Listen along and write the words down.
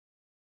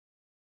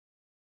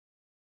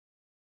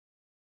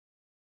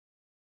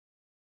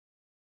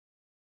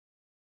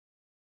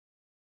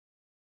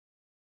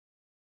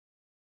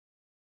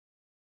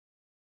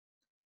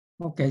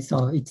Okay,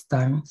 so it's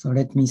time. So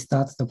let me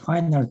start the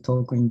final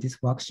talk in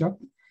this workshop.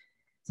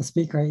 The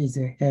speaker is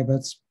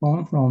Herbert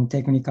Spohn from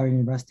Technical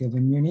University of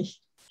Munich.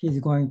 He's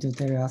going to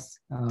tell us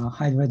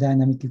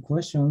hydrodynamic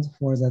equations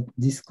for the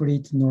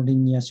discrete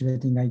nonlinear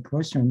Schrodinger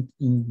equation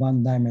in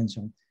one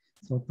dimension.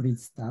 So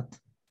please start.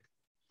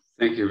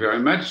 Thank you very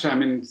much.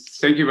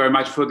 Thank you very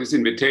much for this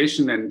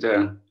invitation and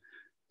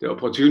the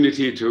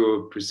opportunity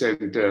to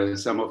present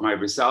some of my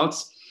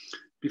results.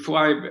 Before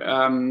I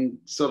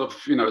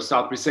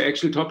start with the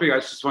actual topic, I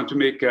just want to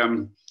make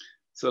two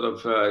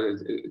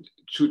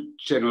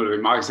general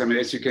remarks.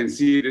 As you can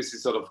see, this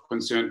is sort of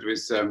concerned with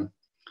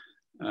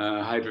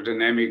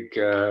hydrodynamic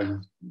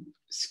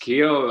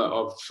scale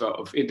of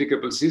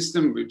integrable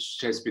system, which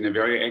has been a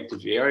very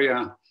active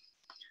area.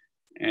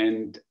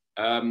 And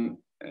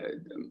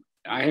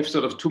I have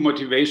sort of two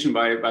motivation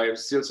why I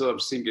still sort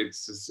of think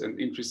it's an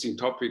interesting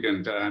topic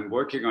and I'm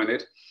working on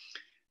it.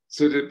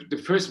 So the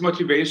first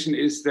motivation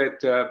is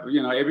that,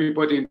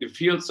 everybody in the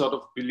field sort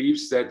of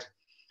believes that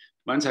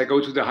once I go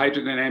to the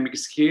hydrodynamic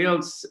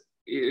scales,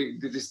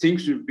 the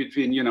distinction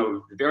between,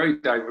 very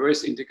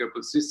diverse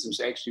integrable systems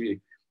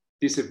actually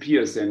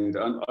disappears. And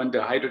on the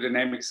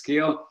hydrodynamic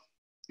scale,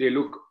 they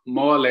look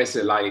more or less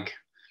alike.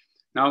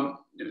 Now,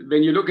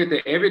 when you look at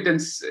the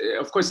evidence,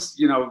 of course,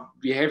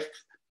 we have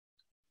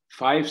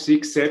 5,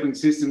 6, 7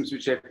 systems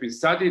which have been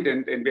studied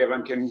and where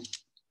one can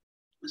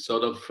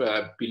sort of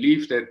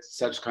believe that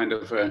such kind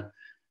of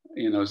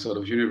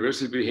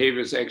universal behavior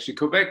is actually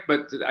correct.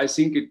 But I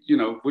think it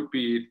would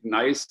be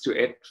nice to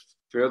add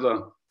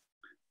further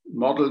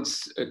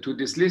models to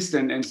this list,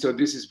 and so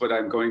this is what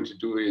I'm going to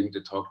do in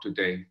the talk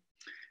today.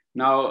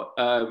 Now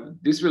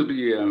this will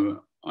be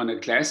on a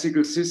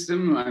classical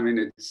system.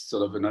 It's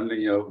sort of a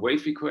nonlinear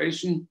wave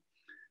equation,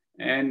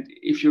 and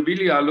if you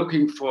really are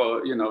looking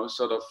for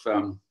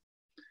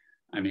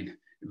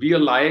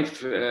real life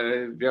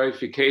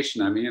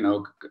verification,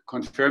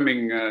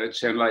 confirming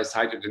generalized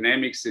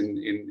hydrodynamics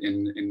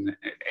in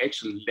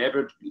actual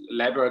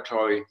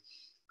laboratory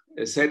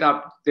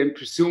setup, then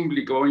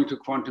presumably going to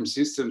quantum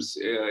systems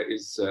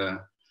is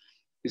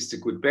the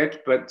good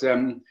bet. But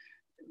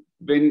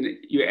when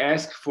you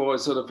ask for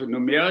sort of a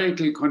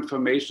numerical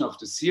confirmation of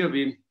the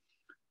theory,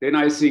 then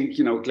I think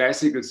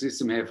classical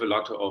systems have a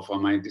lot to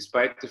offer.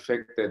 Despite the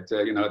fact that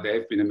there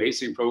have been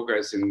amazing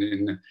progress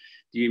in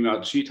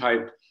DMRG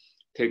type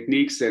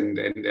techniques, and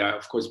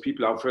of course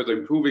people are further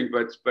improving,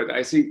 but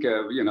I think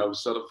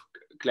sort of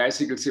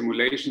classical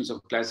simulations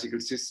of classical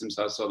systems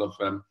are sort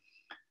of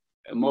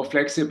more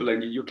flexible,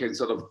 and you can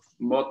sort of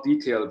more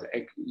detailed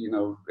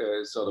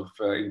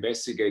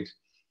investigate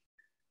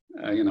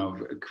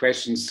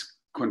questions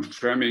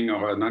confirming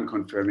or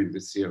non-confirming the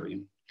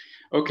theory.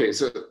 Okay,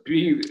 so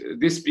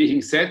this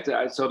being said,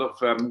 I sort of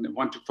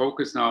want to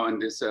focus now on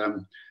this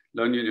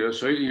nonlinear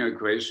Schrodinger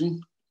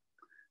equation.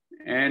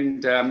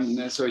 And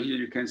so here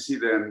you can see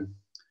the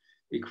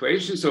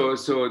equation. So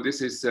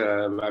this is,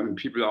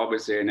 people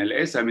always say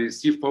NLS.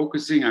 It's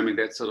defocusing.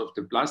 That's sort of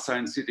the plus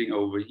sign sitting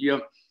over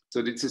here. So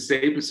it's a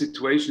stable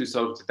situation. It's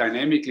sort of the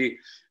dynamically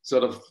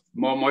sort of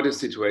more modest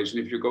situation.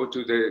 If you go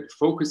to the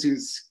focusing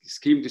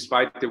scheme,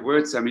 despite the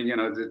words,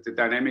 the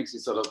dynamics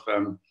is sort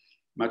of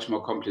much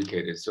more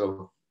complicated.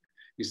 So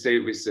you stay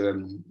with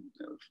a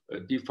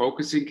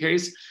defocusing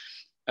case.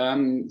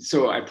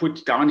 So I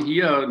put down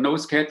here no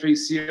scattering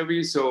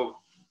theory. So,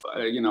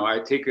 I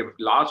take a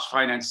large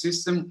finite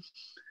system,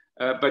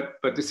 but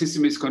the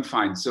system is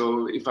confined.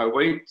 So if I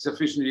wait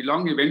sufficiently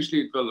long,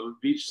 eventually it will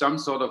reach some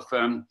sort of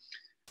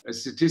a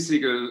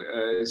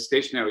statistical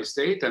stationary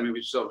state.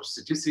 Which sort of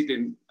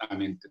statistically,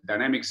 the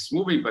dynamics is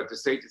moving, but the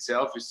state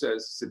itself is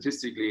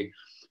statistically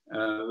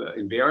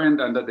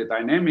invariant under the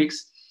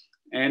dynamics.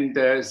 And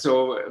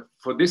so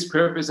for this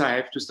purpose, I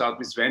have to start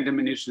with random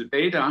initial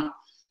data.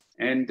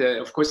 And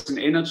of course, an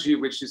energy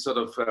which is sort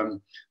of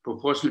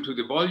proportional to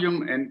the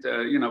volume, and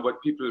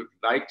what people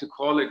like to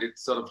call it,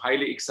 it's sort of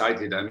highly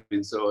excited.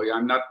 So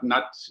I'm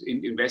not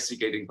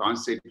investigating bound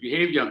state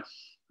behavior,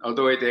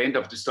 although at the end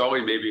of the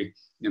story, maybe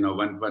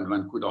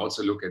one could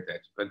also look at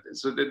that. But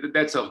so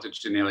that's sort of the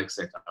generic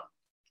setup.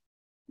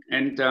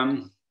 And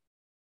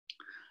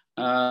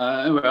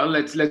well,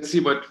 let's see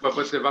what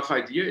the rough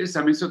idea is.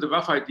 So the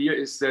rough idea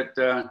is that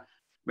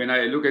when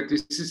I look at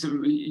this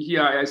system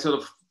here, I sort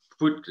of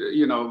put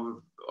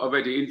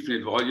already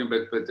infinite volume,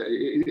 but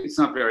it's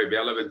not very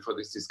relevant for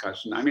this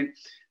discussion.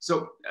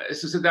 So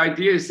the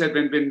idea is that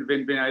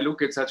when I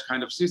look at such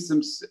kind of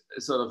systems,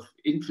 sort of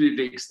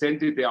infinitely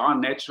extended, there are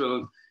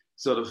natural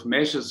sort of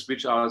measures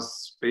which are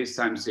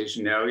space-time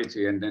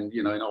stationarity, and then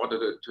in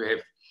order to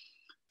have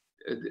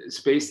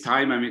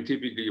space-time,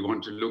 typically you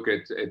want to look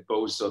at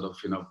both sort of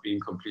being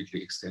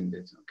completely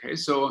extended. Okay,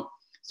 so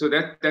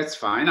that's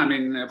fine.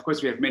 Of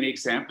course we have many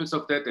examples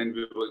of that, and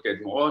we will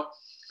get more.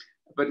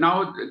 But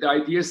now the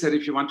idea is that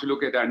if you want to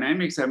look at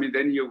dynamics,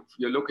 then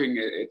you're looking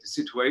at a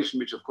situation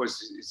which, of course,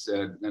 is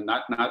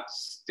not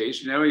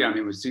stationary.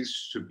 Things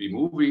should be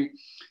moving.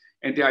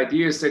 And the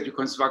idea is that you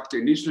construct the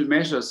initial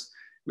measures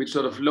which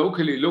sort of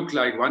locally look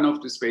like one of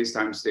the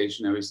space-time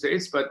stationary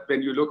states. But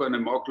when you look on a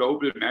more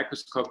global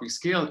macroscopic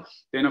scale,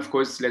 then of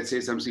course, let's say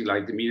something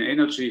like the mean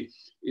energy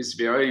is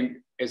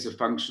varying as a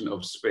function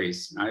of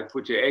space. I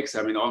put here X,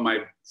 I mean, all my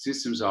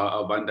systems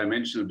are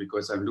one-dimensional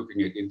because I'm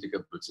looking at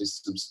integrable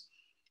systems,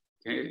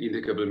 okay?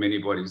 Integrable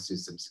many-body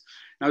systems.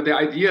 Now, the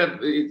idea,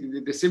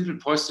 the simple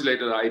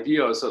postulate or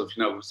idea, or sort of,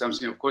 you know,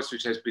 something, of course,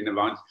 which has been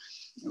around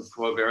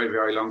for a very,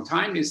 very long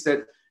time, is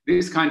that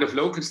this kind of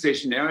local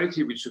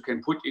stationarity, which you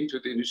can put into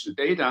the initial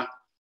data,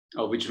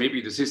 or which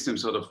maybe the system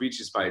sort of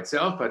reaches by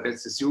itself, but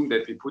let's assume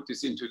that we put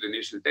this into the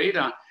initial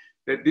data,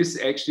 that this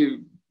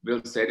actually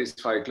will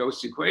satisfy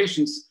closed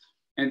equations.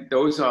 And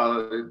those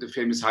are the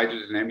famous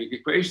hydrodynamic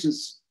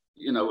equations,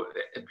 you know,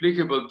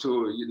 applicable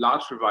to a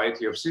large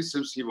variety of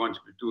systems. He wanted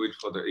to do it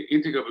for the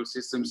integrable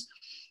systems,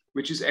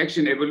 which is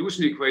actually an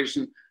evolution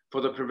equation for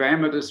the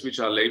parameters which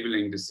are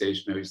labeling the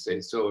stationary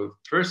states. So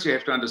first you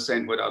have to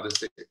understand what are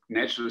the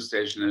natural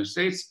stationary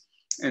states,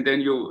 and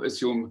then you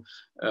assume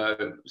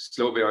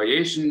slow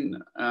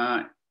variation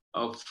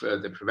of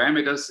the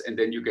parameters, and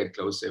then you get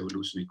closed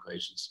evolution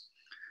equations.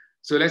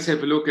 So let's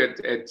have a look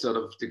at sort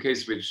of the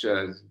case which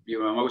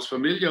you are most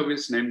familiar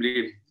with,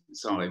 namely,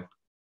 sorry,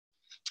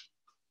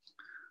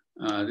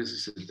 this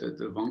is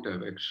the wrong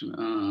direction.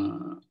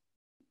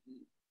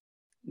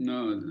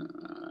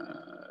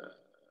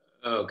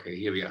 Okay,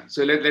 here we are.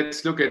 So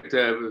let's look at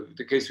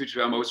the case which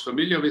we are most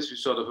familiar with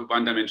sort of a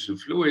one-dimensional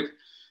fluid,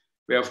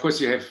 where of course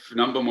you have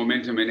number,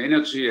 momentum, and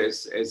energy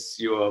as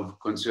your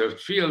conserved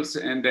fields,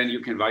 and then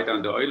you can write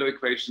down the Euler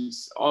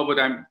equations. All what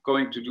I'm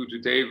going to do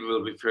today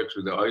will refer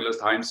to the Euler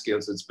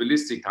timescale, so it's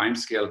ballistic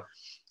timescale.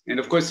 And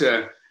of course,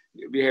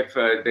 we have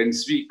then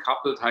three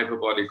coupled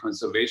hyperbolic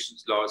conservation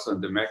laws on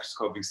the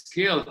macroscopic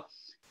scale.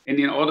 And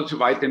in order to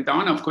write them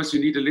down, of course,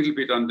 you need a little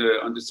bit on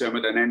the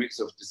thermodynamics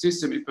of the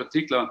system. In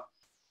particular,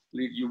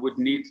 you would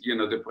need, you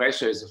know, the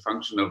pressure as a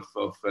function of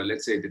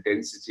let's say, the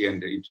density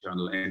and the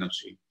internal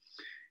energy.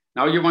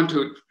 Now you want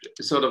to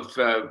sort of,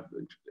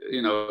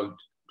 you know,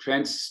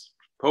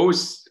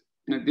 transpose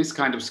this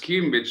kind of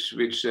scheme,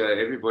 which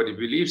everybody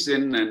believes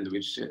in and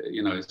which,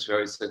 you know, is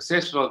very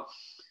successful,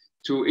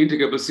 to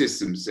integrable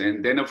systems.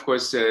 And then, of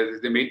course,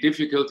 the main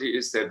difficulty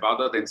is that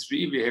rather than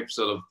three, we have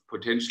sort of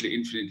potentially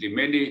infinitely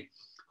many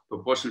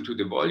proportional to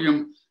the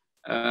volume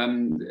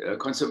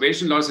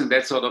conservation laws, and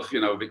that sort of, you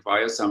know,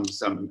 requires some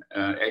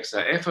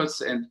extra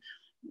efforts. And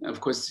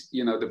of course,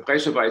 you know, the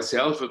pressure by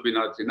itself will be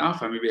not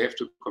enough. I mean, we have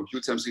to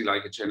compute something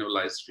like a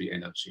generalized free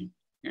energy.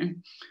 Okay?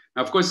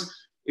 Now, of course,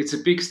 it's a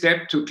big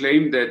step to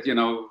claim that, you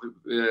know,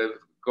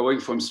 going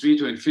from 3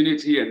 to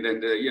infinity, and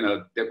then, you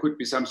know, there could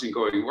be something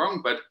going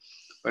wrong. But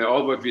by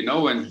all what we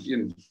know,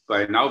 and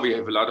by now we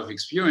have a lot of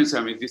experience,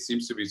 I mean, this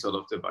seems to be sort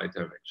of the right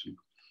direction.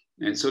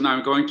 And so now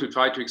I'm going to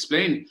try to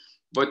explain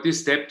what this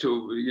step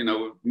to, you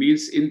know,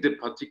 means in the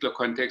particular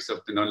context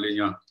of the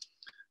nonlinear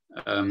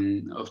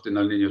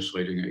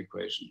Schrodinger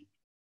equation.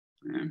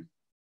 Yeah.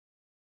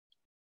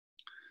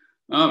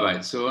 All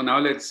right, so now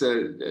let's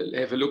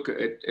have a look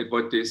at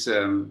what these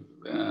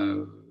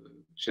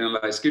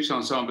generalized Gibbs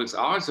ensembles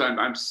are. So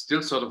I'm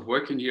still sort of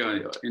working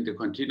here in the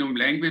continuum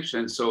language,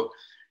 and so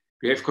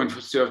we have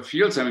conserved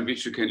fields, I mean,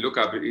 which you can look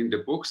up in the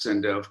books,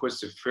 and of course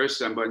the first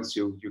ones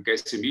you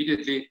guess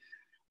immediately.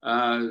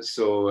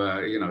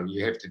 You know,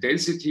 you have the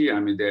density.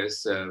 I mean,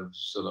 there's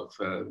sort of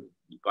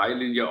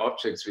bilinear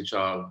objects, which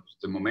are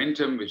the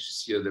momentum, which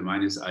is here the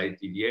minus I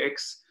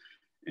ddx.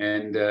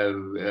 And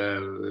then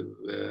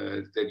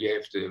you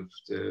have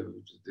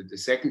the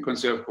second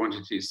conserved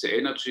quantity is the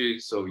energy.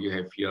 So you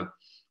have here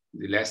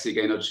the elastic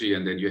energy,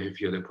 and then you have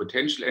here the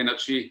potential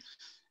energy.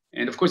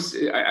 And of course,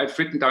 I've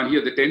written down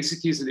here the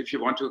densities, and if you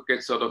want to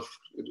get sort of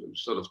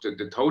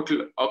the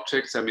total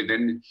objects, I mean,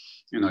 then,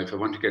 you know, if I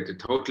want to get the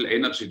total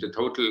energy, the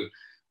total,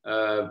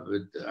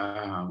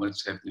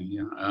 what's happening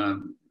here?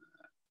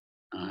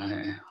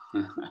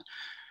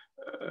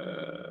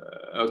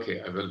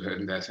 Okay, I will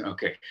learn that.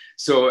 Okay,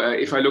 so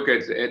if I look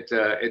at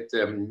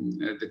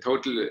the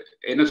total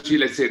energy,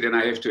 let's say, then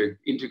I have to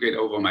integrate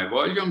over my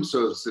volume,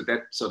 so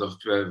that sort of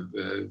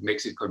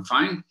makes it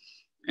confined.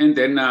 And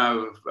then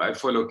I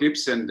follow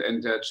Gibbs and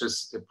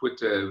just put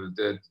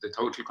the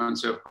total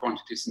conserved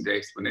quantities in the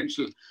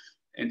exponential.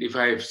 And if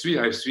I have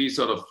three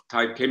sort of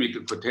type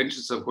chemical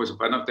potentials. Of course,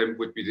 one of them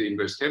would be the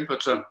inverse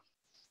temperature,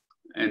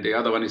 and the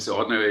other one is the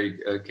ordinary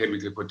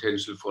chemical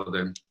potential for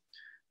the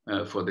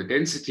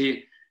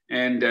density.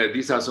 And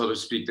these are, so to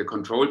speak, the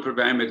control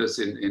parameters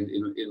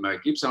in my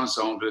Gibbs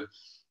ensemble.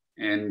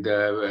 And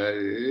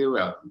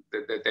well,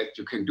 that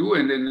you can do,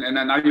 and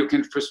now you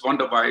can first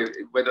wonder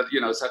whether,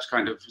 you know, such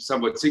kind of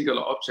somewhat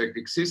singular object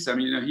exists. I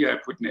mean, you know, here I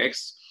put an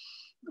X.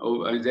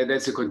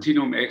 That's a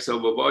continuum X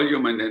over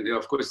volume, and then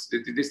of course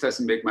this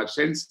doesn't make much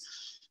sense.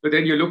 But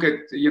then you look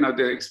at, you know,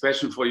 the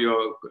expression for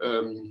your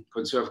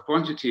conserved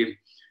quantity,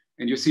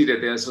 and you see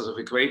that there's sort of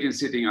a gradient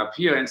sitting up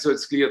here, and so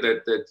it's clear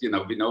that you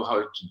know, we know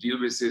how to deal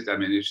with it. I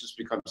mean, it just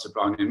becomes a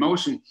Brownian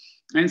motion,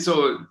 and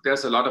so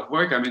there's a lot of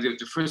work. I mean, the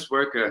first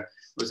work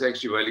was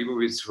actually by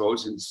Leibowitz,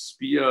 Rose, and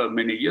Speer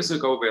many years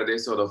ago, where they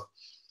sort of,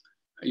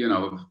 you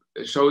know,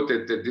 showed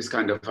that this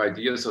kind of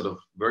ideas sort of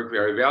work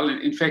very well.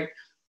 In fact,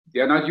 they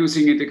are not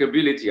using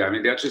integrability. I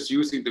mean, they're just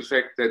using the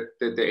fact that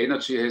the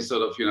energy has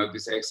sort of,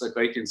 this extra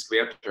gradient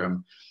square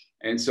term.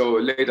 And so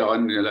later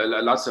on,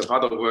 lots of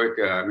other work,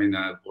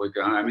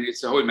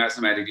 it's a whole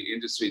mathematical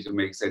industry to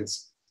make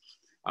sense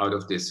out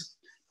of this.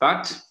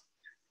 But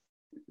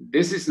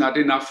this is not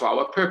enough for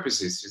our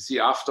purposes. You see,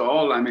 after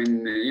all,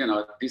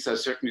 these are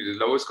certainly the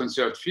lowest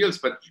conserved fields,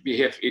 but we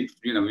have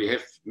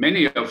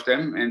many of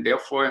them, and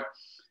therefore,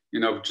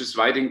 just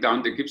writing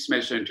down the Gibbs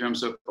measure in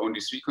terms of only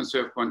 3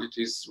 conserved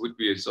quantities would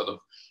be a sort of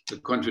a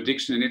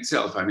contradiction in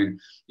itself.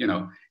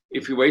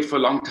 If we wait for a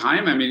long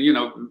time,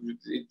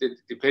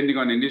 depending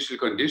on initial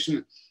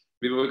condition,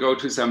 we will go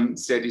to some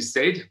steady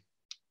state,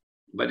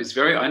 but it's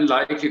very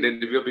unlikely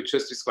that it will be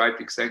just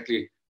described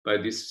exactly by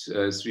these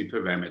 3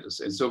 parameters.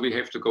 And so we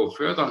have to go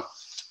further,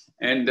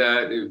 and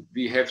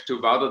we have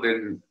to, rather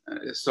than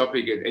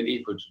stopping at n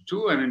equal to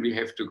 2, we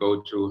have to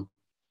go to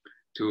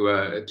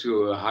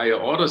higher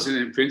orders. And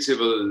in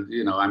principle,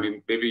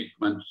 maybe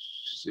one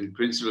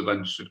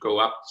should go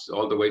up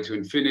all the way to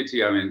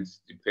infinity.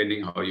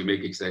 Depending how you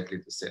make exactly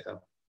the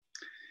setup.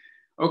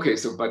 Okay,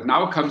 so but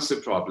now comes the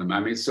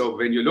problem. So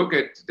when you look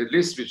at the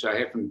list, which I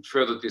haven't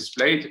further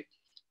displayed,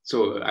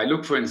 so I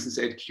look, for instance,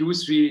 at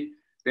Q3,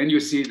 then you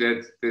see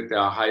that there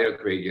are higher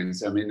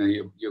gradients.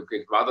 You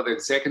get, rather than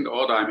second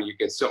order, you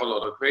get third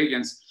order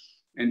gradients.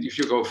 And if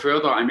you go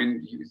further,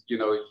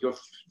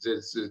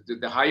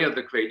 the higher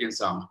the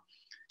gradients are.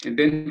 And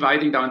then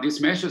writing down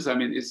these measures,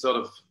 is sort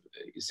of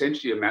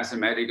essentially a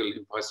mathematical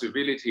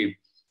impossibility,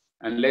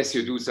 unless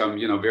you do some,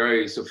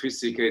 very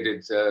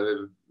sophisticated,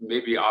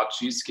 maybe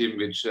RG scheme,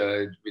 which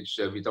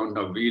we don't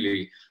know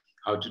really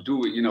how to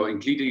do,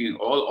 including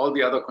all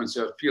the other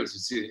conserved fields. You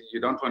see, you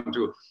don't want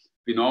to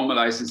be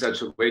normalized in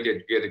such a way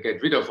that you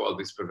get rid of all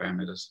these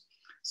parameters.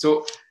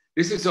 So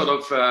this is sort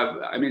of,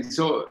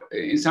 so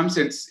in some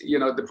sense,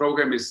 the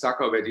program is stuck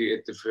already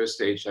at the first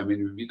stage.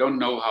 We don't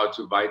know how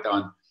to write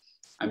down.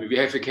 We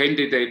have a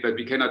candidate, but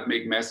we cannot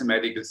make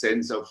mathematical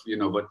sense of,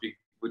 what we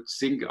would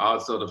think are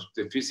sort of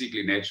the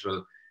physically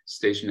natural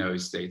stationary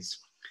states.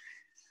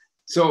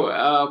 So,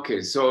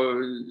 okay, so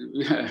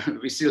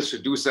we still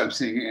should do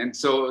something. And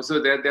so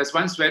there's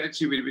one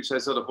strategy which I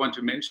sort of want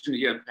to mention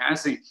here in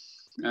passing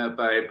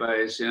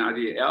by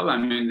Shenadi L.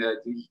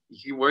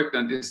 He worked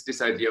on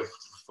this idea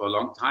for a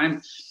long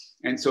time.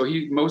 And so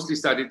he mostly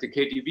studied the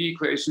KdV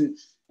equation.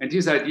 And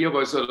his idea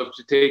was sort of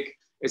to take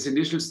as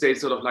initial state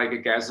sort of like a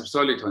gas of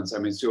solitons.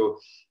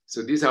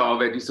 So these are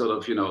already sort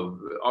of,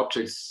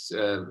 objects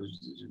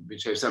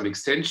which have some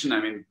extension,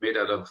 made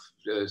out of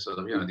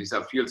these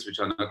are fields which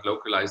are not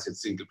localized at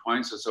single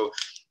points or so.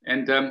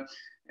 And then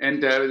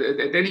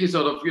he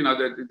sort of,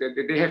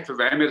 they have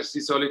parameters,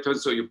 these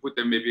solitons, so you put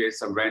them maybe at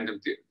some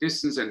random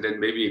distance, and then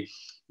maybe,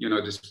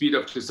 the speed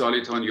of the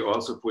soliton, you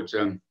also put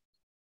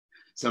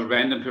some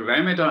random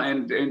parameter,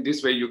 and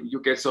this way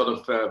you get sort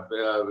of,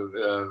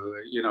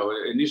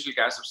 initial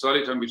gas of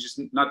soliton, which is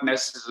not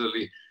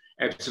necessarily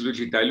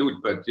absolutely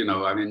dilute, but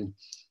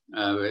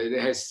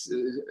it has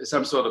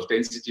some sort of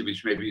density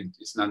which maybe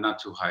is not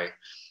too high.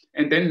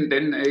 And then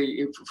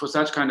for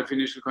such kind of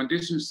initial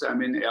conditions,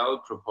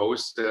 L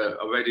proposed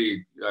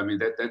already.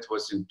 That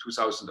was in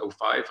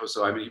 2005 or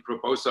so. He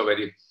proposed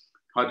already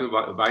how to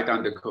write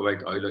down the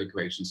correct Euler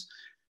equations.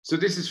 So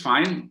this is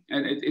fine,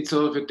 and it's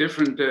sort of a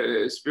different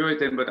spirit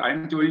than what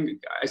I'm doing.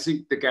 I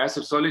think the gas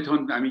of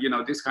soliton,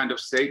 this kind of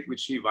state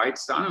which he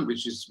writes down,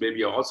 which is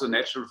maybe also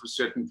natural for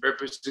certain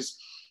purposes,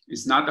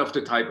 is not of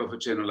the type of a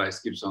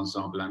generalized Gibbs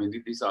ensemble.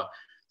 These are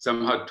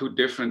somehow 2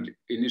 different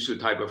initial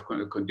type of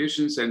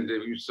conditions, and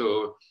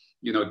so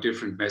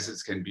different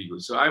methods can be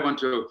used. So I want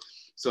to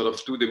sort of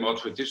do the more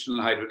traditional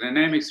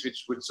hydrodynamics,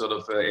 which would sort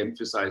of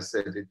emphasize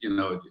that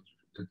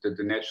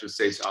the natural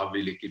states are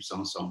really Gibbs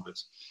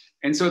ensembles.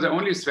 And so the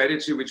only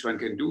strategy which one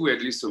can do,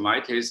 at least in my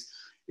case,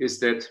 is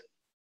that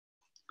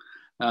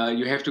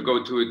you have to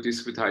go to a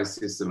discretized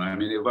system.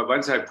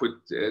 Once I put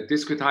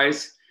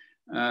discretize,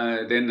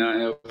 then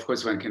of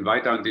course one can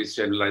write down these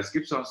generalized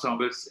Gibbs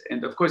ensembles.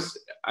 And of course,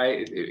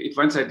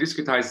 once I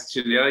discretize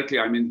generically,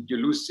 you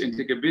lose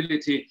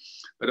integrability.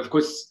 But of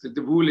course,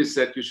 the rule is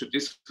that you should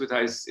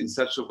discretize in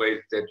such a way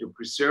that you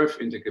preserve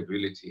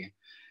integrability.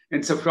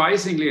 And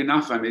surprisingly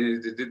enough, I'm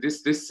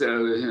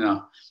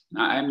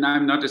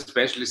not a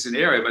specialist in the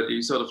area, but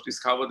you sort of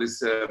discover this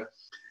sort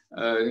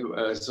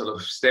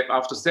of step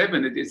after step,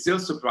 and it's still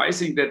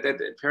surprising that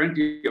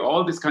apparently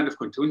all these kind of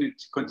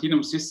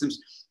continuum systems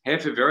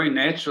have a very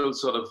natural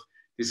sort of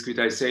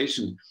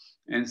discretization.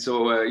 And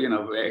so,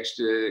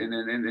 actually,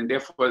 and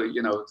therefore,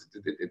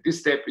 this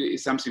step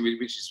is something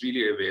which is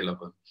really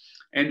available.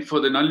 And for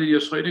the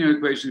nonlinear Schrodinger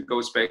equation, it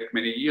goes back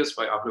many years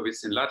by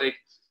Ablowitz and Ladek.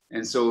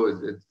 And so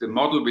the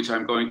model which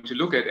I'm going to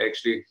look at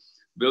actually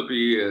will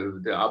be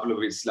the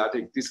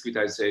Ablowitz-Ladek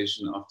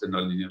discretization of the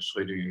nonlinear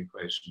Schrodinger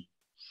equation.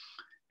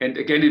 And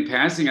again, in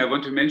passing, I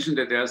want to mention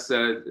that there's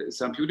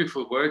some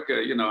beautiful work,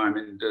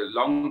 the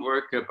long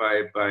work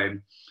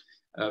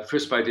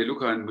first by De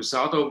Luca and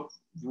Musato,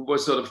 who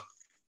was sort of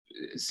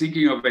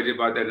thinking already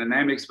about the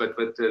dynamics, but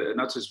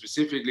not so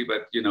specifically,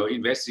 but he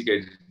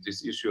investigated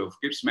this issue of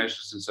Gibbs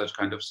measures and such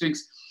kind of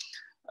things.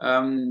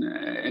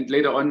 And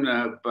later on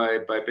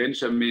by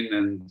Benjamin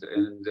and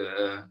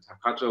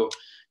Takato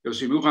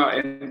Yoshimura,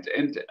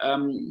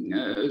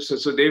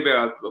 so they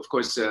were of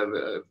course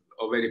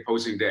already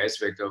posing the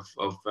aspect of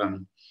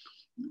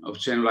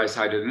generalized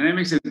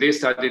hydrodynamics, and they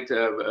studied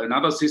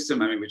another system,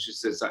 which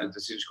is the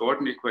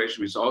Sinch-Gordon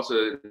equation, which is also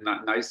a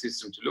nice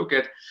system to look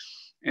at.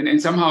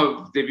 And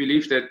somehow they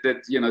believe that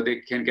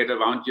they can get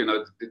around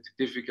the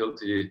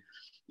difficulty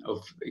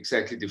of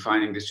exactly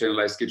defining this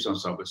generalized Gibbs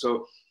ensemble.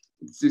 So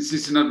this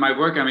is not my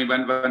work.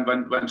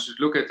 One should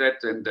look at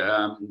that and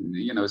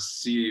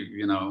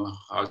see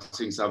how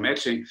things are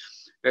matching.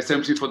 That's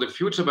something for the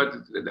future. But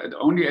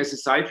only as a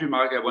side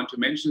remark, I want to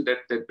mention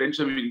that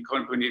Benjamin and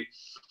company,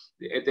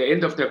 at the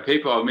end of their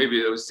paper, or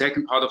maybe the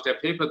second part of their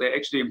paper, they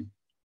actually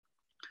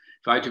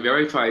try to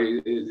verify,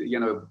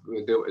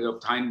 the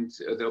obtained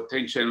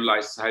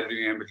generalized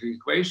hydrodynamic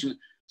equation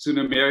through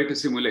numerical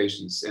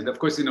simulations. And of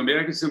course, the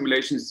numerical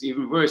simulations is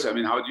even worse. How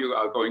you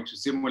are going to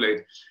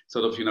simulate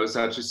sort of,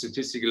 such a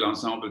statistical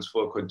ensembles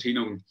for a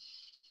continuum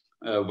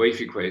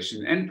wave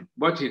equation. And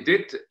what he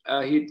did,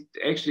 he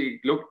actually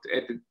looked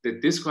at the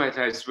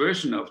discretized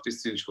version of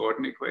this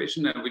Sinch-Gordon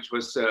equation, which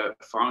was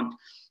found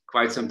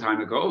quite some time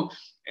ago.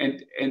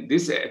 And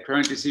this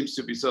apparently seems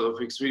to be sort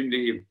of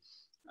extremely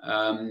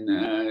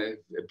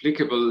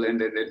applicable,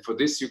 and for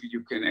this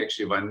you can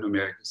actually run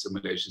numerical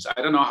simulations.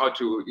 I don't know how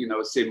to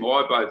say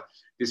more about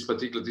this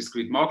particular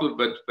discrete model,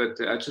 but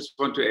I just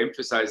want to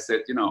emphasize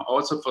that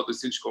also for the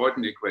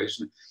Sinch-Gordon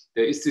equation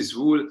there is this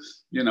rule.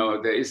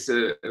 There is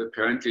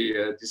apparently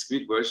a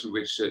discrete version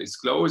which is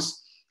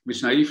closed,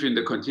 which naively in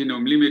the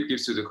continuum limit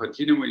gives you the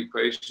continuum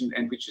equation,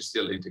 and which is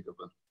still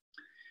integrable.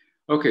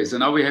 Okay, so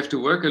now we have to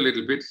work a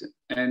little bit,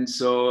 and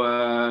so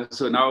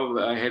now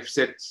I have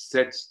set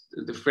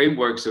the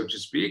framework, so to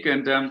speak,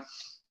 and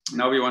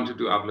now we want to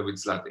do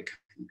Ablovitz-Zlatic.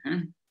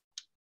 Okay.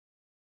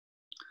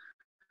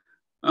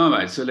 All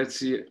right, so let's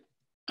see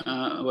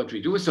what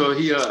we do. So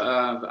here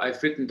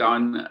I've written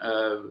down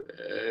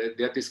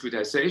their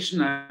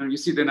discretization. You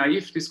see, the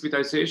naive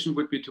discretization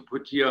would be to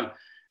put here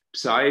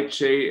psi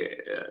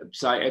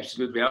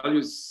absolute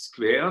values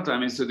squared.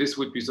 So this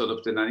would be sort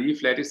of the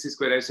naive lattice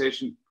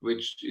discretization,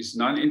 which is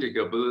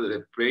non-integrable,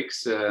 that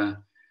breaks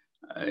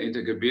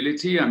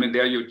integrability.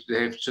 There you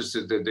have just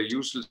the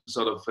usual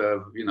sort of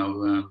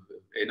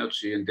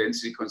energy and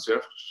density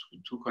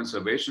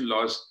conservation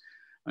laws,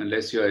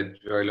 unless you're at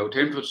very low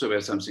temperature where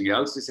something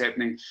else is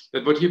happening.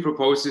 But what he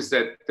proposes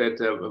that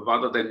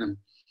rather than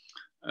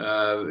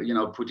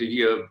putting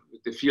here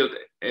the field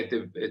at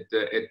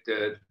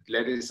the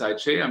lattice side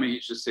J, he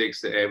just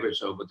takes the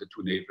average over the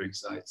two neighboring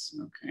sides.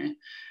 Okay,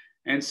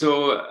 and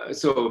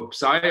so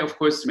psi, of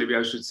course, maybe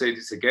I should say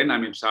this again.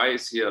 Psi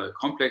is here a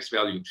complex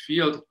valued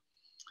field,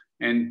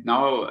 and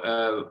now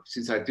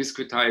since I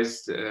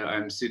discretized,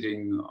 I'm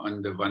sitting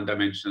on the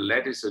one-dimensional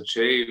lattice, so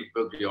J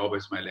will be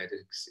always my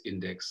lattice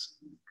index.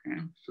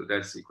 Okay, so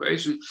that's the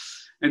equation.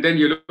 And then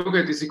you look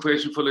at this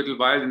equation for a little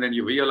while, and then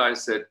you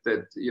realize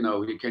that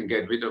you can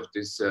get rid of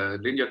this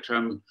linear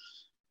term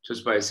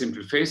just by a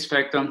simple phase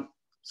factor.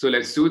 So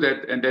let's do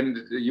that. And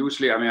then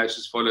usually, I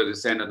just follow the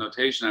standard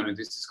notation.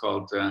 This is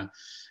called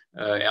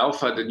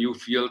alpha, the new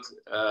field.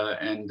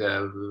 And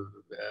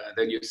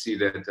then you see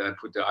that I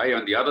put the I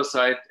on the other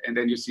side, and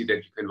then you see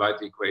that you can write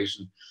the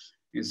equation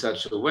in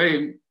such a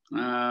way.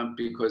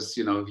 Because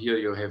here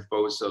you have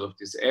both sort of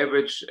this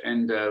average,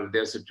 and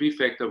there's a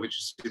prefactor which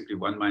is simply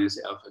 1 minus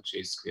alpha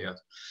j squared.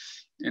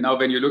 And now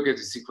when you look at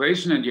this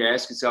equation and you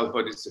ask yourself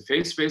what is the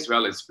phase space,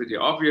 well, it's pretty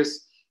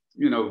obvious.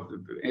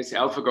 As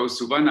alpha goes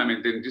to 1,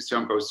 then this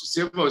term goes to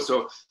 0.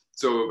 So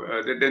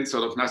then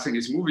sort of nothing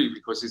is moving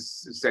because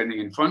it's standing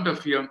in front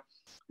of here.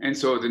 And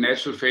so the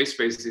natural phase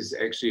space is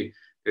actually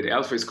that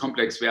alpha is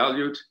complex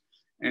valued,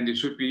 and it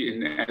should be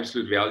in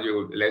absolute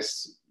value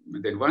less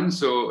than 1.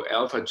 So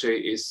alpha j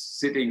is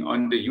sitting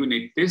on the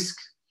unit disk.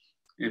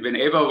 And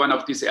whenever one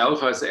of these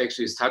alphas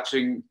actually is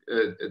touching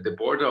the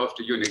border of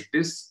the unit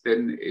disk,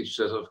 then it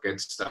sort of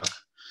gets stuck.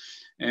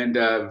 And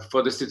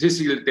for the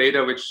statistical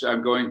data, which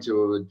I'm going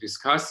to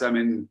discuss,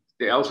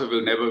 the alpha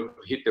will never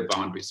hit the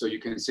boundary. So you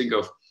can think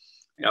of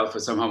alpha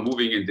somehow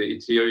moving in the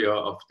interior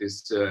of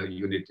this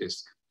unit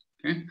disk.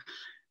 Okay.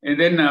 And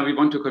then we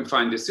want to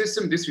confine the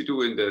system. This we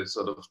do in the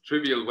sort of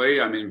trivial way.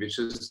 We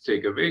just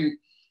take a ring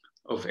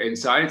of n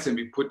sides, and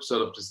we put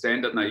sort of the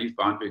standard naive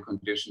boundary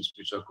conditions,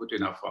 which are good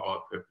enough for our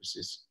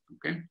purposes.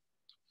 Okay.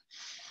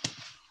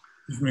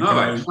 All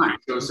right, fine.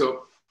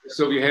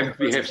 So we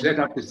have set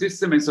up the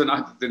system, and so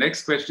now the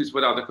next question is,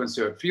 what are the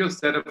conserved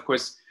fields? That, of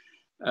course,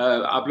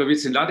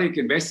 Ablovitz and Zlatic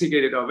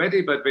investigated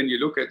already, but when you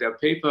look at their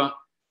paper,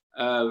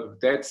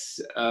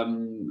 that's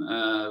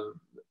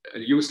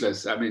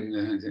useless.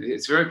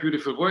 It's very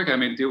beautiful work.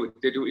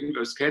 They do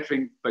inverse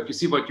scattering, but you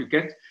see what you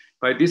get.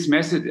 by this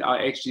method are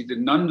actually the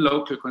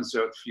non-local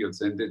conserved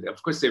fields. And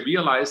of course, they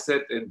realize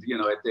that, and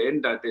at the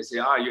end that they say,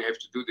 you have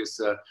to do this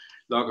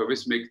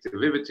logarithmic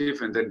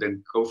derivative, and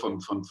then go from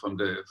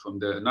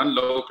the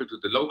non-local to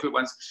the local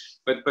ones.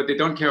 But they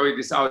don't carry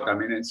this out. I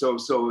mean, and so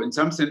in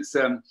some sense,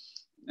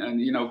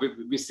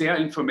 with their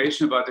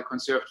information about the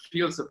conserved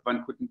fields,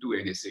 one couldn't do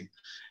anything.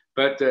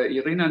 But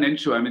Irina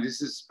Nenchu, I mean,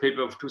 this is a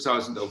paper of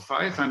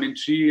 2005. I mean,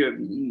 she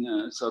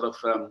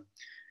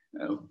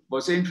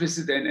was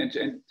interested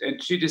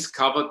and she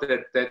discovered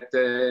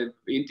that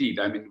indeed,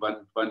 I mean,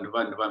 one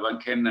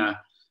can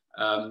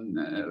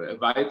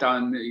write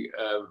down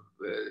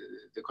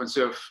the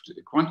conserved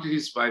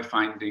quantities by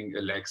finding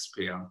a Lax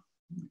pair.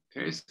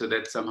 Okay, so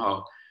that's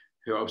somehow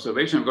her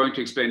observation. I'm going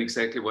to explain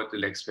exactly what the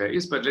Lax pair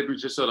is, but let me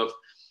just sort of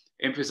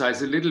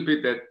emphasize a little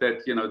bit that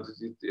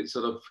it's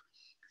sort of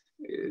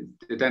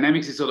the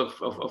dynamics is sort of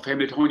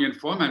Hamiltonian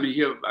form. I mean,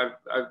 here I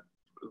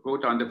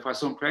wrote down the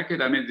Poisson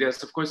bracket. I mean,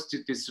 there's of course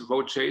this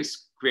rho j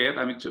squared.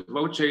 I mean,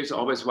 rho j is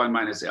always 1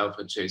 minus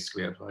alpha j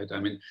squared, right? I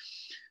mean,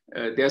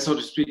 there's, so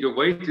to speak, a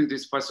weight in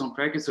this Poisson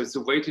bracket, so it's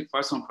a weighted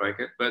Poisson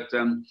bracket. But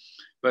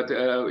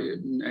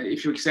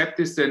if you accept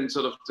this, then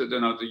sort of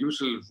the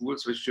usual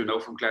rules which you know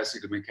from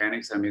classical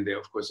mechanics, I mean, they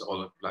of course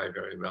all apply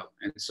very well.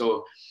 And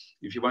so,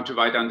 if you want to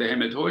write down the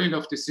Hamiltonian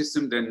of the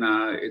system, then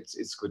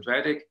it's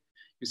quadratic.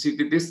 You see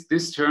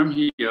this term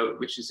here,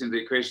 which is in the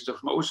equations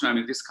of motion, I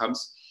mean, this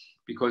comes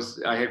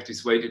because I have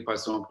this weighted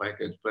Poisson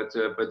bracket, but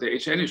the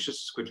Hn is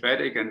just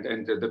quadratic,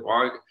 and the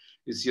bar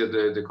is here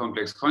the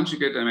complex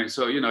conjugate. I mean,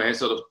 so it has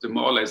sort of the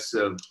more or less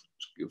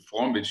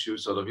form which you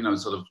sort of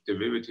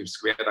derivative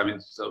squared. I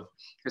mean, sort of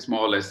has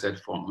more or less that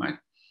form, right?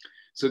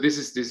 So this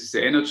is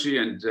the energy,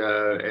 and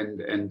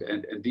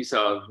these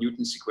are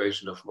Newton's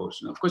equation of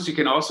motion. Of course, you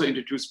can also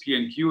introduce P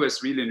and Q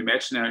as real and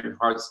imaginary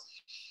parts.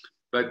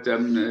 But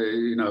at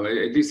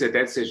least at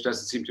that stage,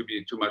 doesn't seem to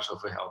be too much of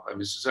a help. I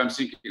mean, so I'm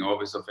thinking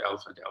always of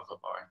alpha and alpha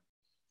bar.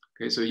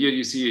 Okay, so here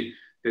you see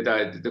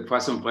that the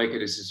Poisson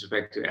bracket is with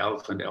respect to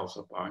alpha and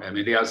alpha bar. I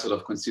mean, they are sort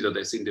of considered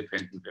as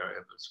independent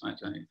variables, right?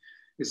 I mean,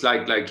 it's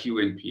like Q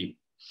and P.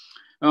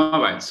 All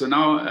right, so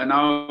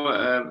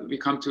now we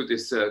come to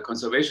this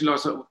conservation law.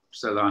 So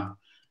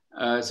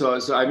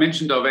I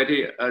mentioned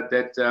already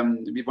that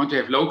we want to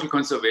have local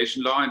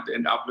conservation law,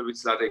 and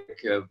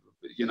Abhishek,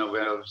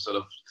 were sort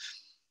of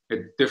a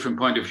different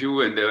point of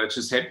view, and they were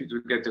just happy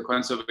to get the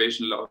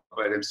conservation law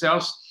by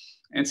themselves.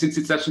 And since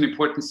it's such an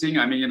important thing,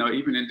 I mean,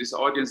 even in this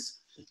audience,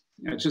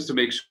 just to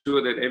make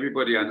sure that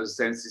everybody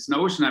understands this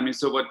notion. I mean,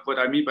 so what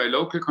I mean by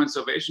local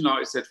conservation law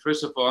is that,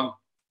 first of all,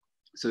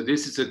 so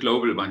this is a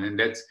global one, and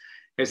that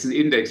has an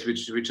index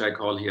which I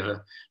call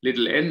here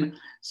little n.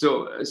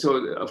 So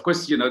of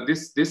course,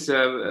 this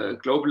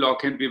global law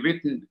can be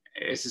written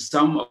as a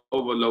sum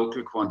over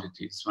local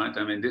quantities, right?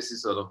 I mean, this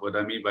is sort of what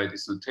I mean by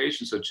this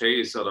notation. So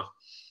J is sort of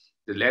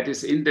the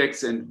lattice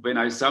index, and when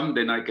I sum,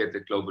 then I get the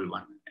global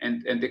one.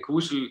 And the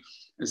crucial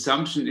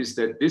assumption is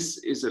that this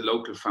is a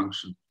local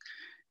function.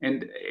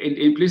 And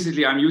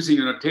implicitly, I'm using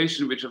a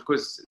notation which, of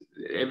course,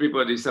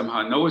 everybody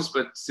somehow knows,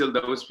 but still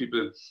those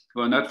people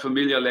who are not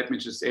familiar, let me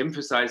just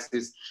emphasize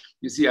this.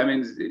 You see, I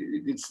mean,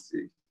 it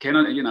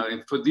cannot,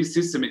 for this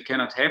system, it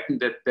cannot happen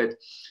that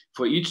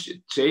for each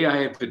J,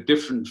 I have a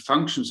different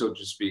function, so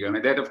to speak. I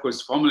mean, that, of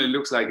course, formally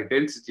looks like a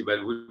density, but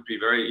it would be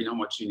very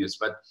inhomogeneous.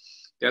 But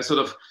there's sort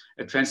of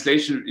a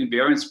translation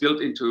invariance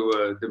built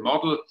into the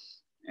model.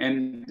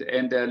 And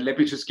let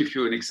me just give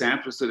you an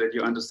example so that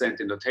you understand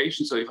the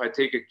notation. So if I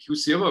take a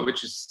Q0,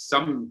 which is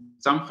some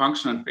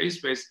function on phase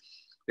space,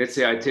 let's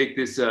say I take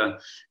this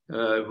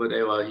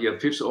whatever here,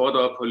 fifth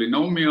order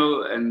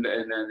polynomial, and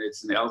then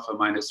it's an alpha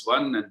minus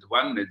 1 and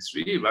 1 and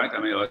 3, right? I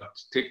mean, I'll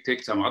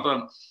take some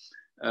other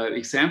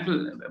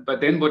example. But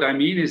then what I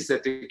mean is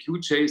that the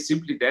Qj is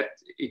simply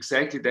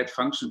exactly that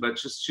function, but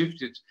just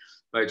shifted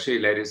by J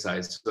lattice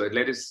size. So at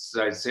lattice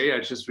size J, I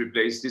just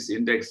replace this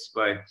index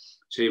by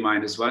J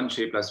minus 1,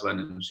 J plus 1,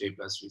 and J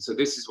plus 3. So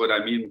this is what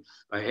I mean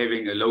by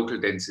having a local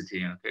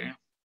density, okay?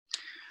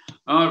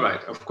 All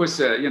right, of course,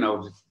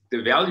 the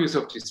values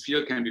of this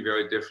field can be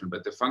very different,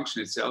 but the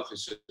function itself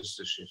is just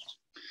a shift.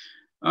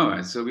 All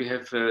right, so we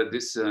have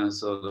this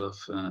sort of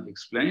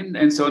explained.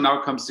 And so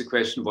now comes the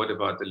question, what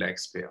about the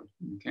Lax pair?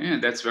 Okay,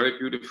 and that's very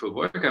beautiful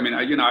work. I mean,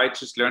 I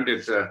just learned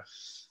it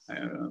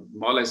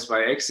more or less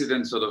by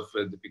accident, sort of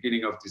at the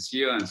beginning of this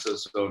year. And so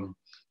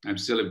I'm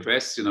still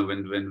impressed,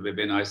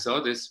 when I saw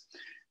this.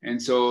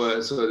 And so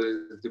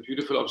the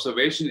beautiful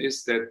observation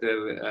is that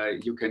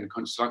you can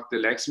construct the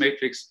Lax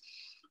matrix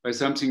by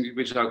something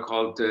which are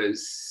called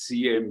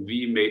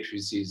CMV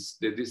matrices.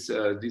 These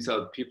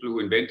are people who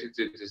invented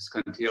it. This is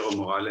Cantero,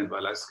 Morales, and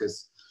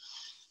Velasquez.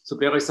 So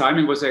Barry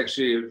Simon was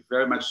actually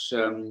very much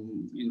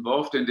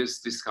involved in this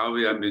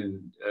discovery. I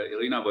mean,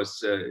 Irina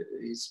was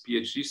his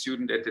PhD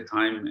student at the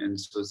time, and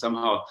so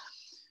somehow,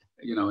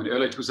 in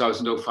early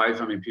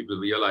 2005, I mean, people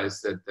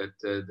realized that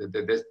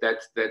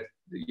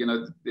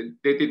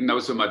they didn't know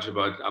so much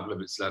about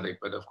Abhishek,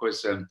 but of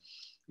course,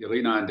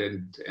 Irina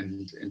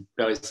and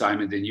Barry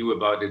Simon, they knew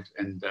about it,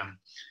 and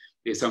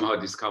they somehow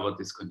discovered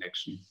this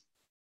connection.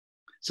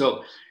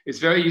 So it's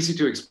very easy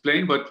to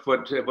explain what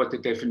the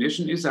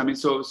definition is. I mean,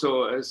 so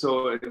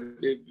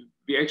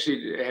we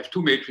actually have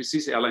two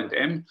matrices, L and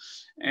M,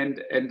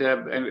 and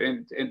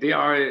they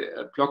are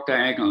block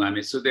diagonal. I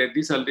mean, so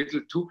these are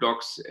little two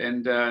blocks,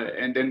 and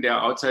then they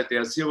are outside, they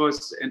are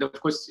zeros. And of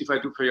course, if I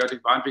do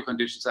periodic boundary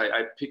conditions,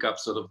 I pick up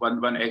sort of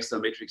one extra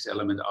matrix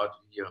element out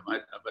here,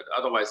 right? But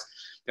otherwise,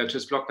 they're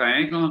just block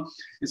diagonal.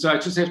 And so I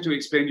just have to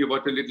explain you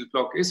what the little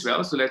block is.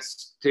 Well, so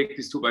let's take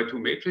this 2 by 2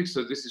 matrix.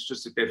 So this is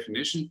just a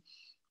definition.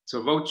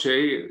 So rho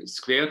j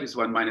squared is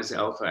 1 minus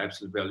alpha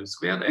absolute value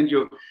squared. And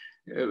you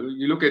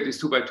look at this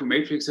 2 by 2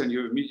 matrix and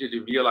you immediately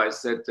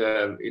realize that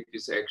it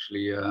is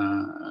actually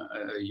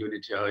a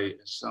unitary,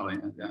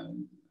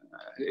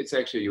 it's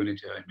actually a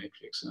unitary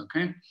matrix,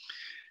 okay?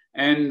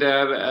 And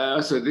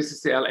so this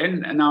is the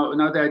Ln. And now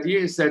the idea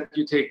is that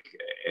you take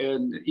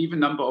an even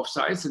number of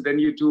sides and then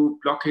you do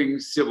blocking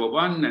 0,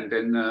 1, and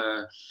then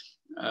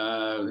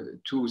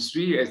 2,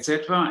 3,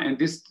 etc. And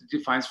this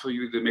defines for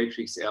you the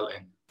matrix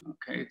Ln.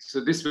 Okay,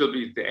 so this will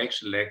be the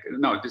actual leg.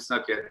 No, this is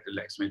not yet the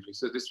legs matrix.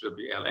 So this will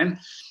be Ln.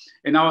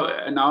 And now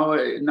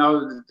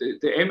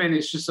the Mn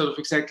is just sort of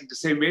exactly the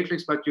same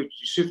matrix, but you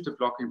shift the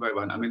blocking by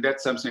 1. I mean,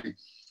 that's something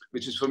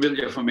which is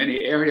familiar for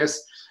many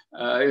areas.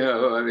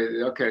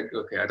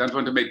 Okay, I don't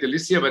want to make the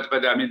list here, but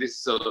I mean, this is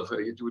sort of,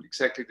 you do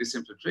exactly the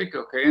simple trick,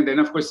 okay? And then,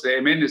 of course,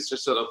 the Mn is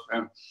just sort of,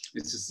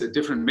 it's just a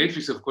different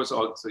matrix, of course,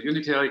 also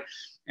unitary.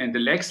 And the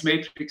legs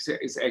matrix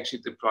is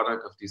actually the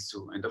product of these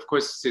two. And of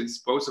course, since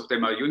both of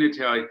them are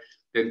unitary,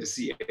 then the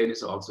Cn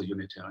is also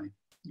unitary,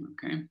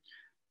 okay?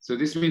 So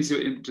this means I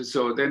haven't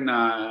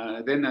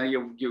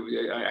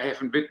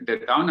written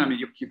that down. I mean,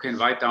 you can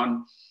write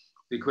down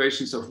the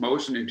equations of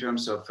motion in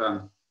terms of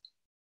a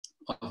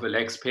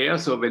legs pair.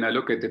 So when I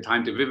look at the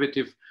time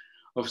derivative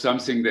of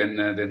something, then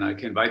I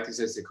can write this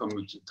as a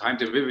time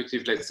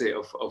derivative, let's say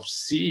of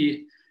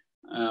C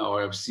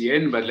or of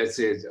Cn, but let's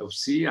say of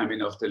C, I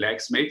mean of the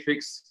legs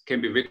matrix,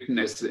 can be written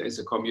as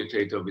a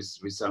commutator with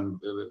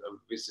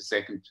the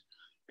second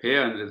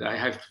pair. And I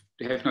have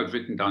not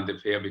written down the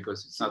pair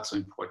because it's not so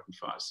important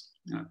for us.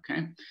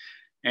 Okay,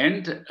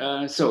 and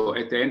so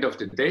at the end of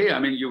the day, I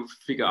mean, you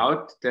figure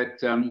out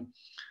that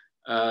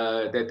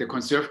that the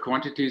conserved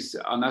quantities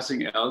are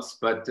nothing else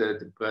but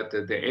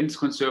the nth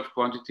conserved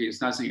quantity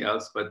is nothing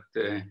else but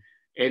the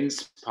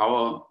nth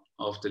power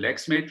of the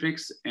legs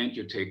matrix, and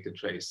you take the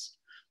trace.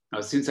 Now,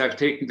 since I've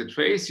taken the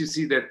trace, you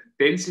see that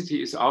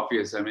density is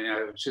obvious. I mean,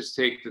 I just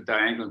take the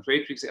diagonal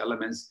matrix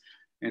elements,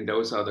 and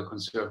those are the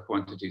conserved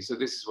quantities. So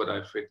this is what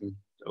I've written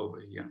over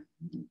here.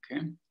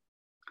 Okay.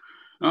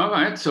 All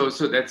right. So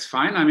that's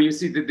fine. I mean, you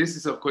see that this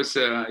is, of course,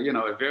 a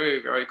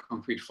very, very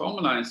concrete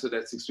formula, and so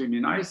that's extremely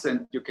nice.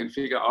 And you can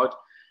figure out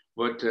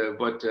what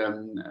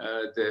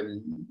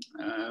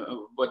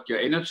your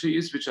energy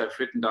is, which I've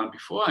written down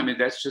before. I mean,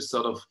 that's just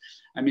sort of,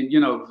 I mean,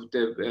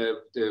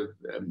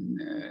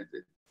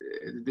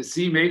 the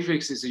C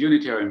matrix is a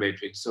unitary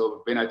matrix.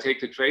 So when I take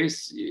the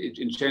trace, it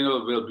in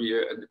general will be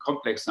a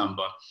complex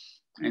number.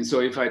 And so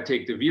if I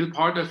take the real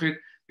part of it,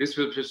 this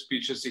will just be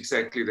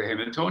exactly the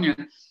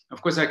Hamiltonian.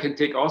 Of course, I can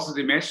take also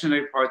the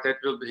imaginary part that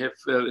will have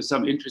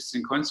some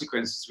interesting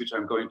consequences, which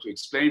I'm going to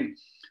explain.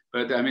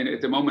 But I mean,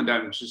 at the moment,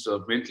 I'm just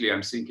sort of mentally,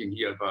 I'm thinking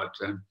here about,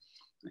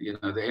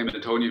 the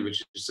Hamiltonian,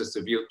 which is just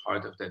the real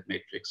part of that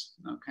matrix,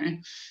 okay?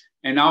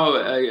 And now,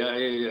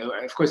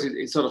 of course,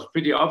 it's sort of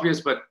pretty obvious,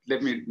 but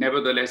let me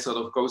nevertheless sort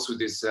of go through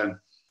this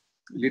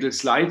little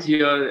slide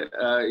here.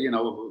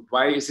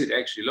 Why is it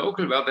actually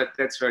local? Well,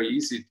 that's very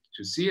easy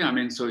to see. I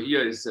mean, so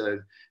here is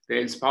the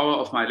nth power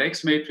of my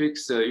legs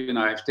matrix.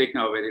 I've taken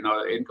already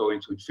now n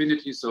going to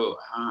infinity. So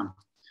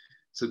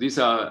these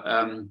are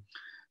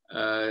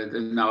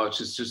now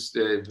just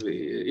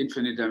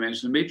infinite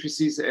dimensional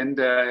matrices, and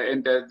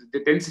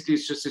the density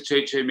is just a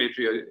JJ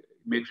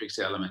matrix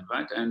element,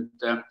 right? And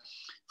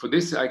for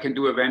this, I can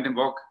do a random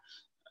walk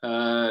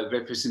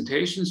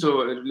representation.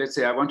 So let's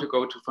say I want to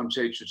go from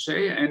J to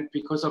J, and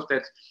because of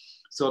that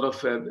sort of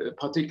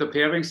particular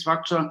pairing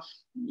structure,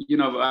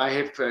 I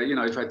have,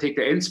 if I take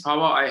the nth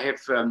power, I have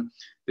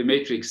the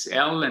matrix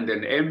L and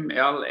then M,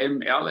 L,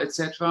 M, L,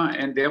 etc.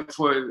 And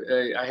therefore,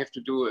 I have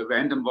to do a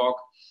random walk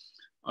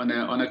on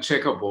a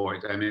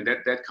checkerboard. I mean,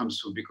 that comes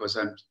through because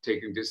I'm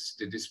taking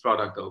this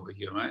product over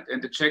here, right?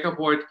 And the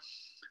checkerboard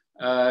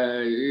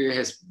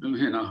has,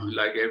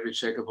 like every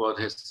checkerboard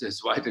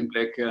has white and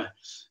black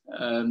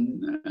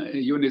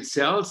unit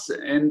cells,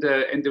 and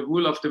the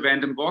rule of the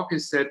random walk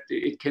is that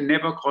it can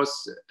never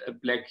cross a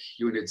black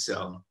unit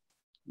cell,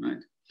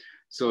 right?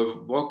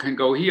 So walk can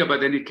go here,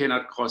 but then it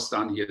cannot cross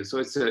down here. So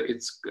it's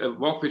a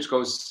walk which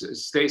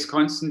stays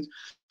constant,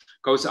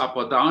 goes up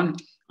or down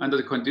under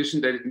the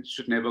condition that it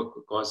should never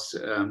cross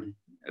a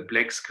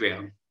black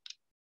square.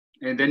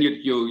 And then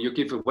you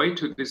give away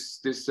to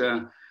this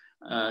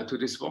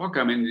walk.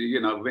 I mean,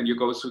 when you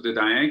go through the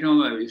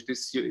diagonal, if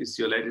this is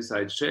your lattice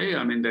side J,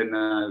 I mean, then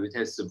it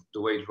has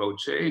the weight rho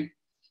J.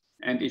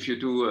 And if you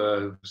do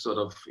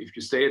if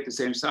you stay at the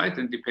same side,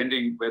 then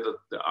depending whether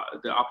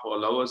the upper or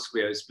lower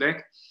square is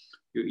black,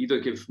 you either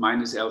give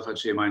minus alpha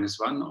J minus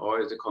 1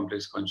 or the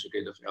complex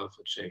conjugate of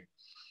alpha J.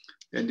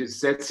 And it's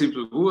that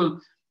simple rule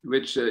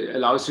which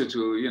allows you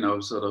to, you know,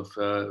 sort of,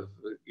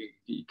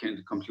 you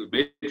can compute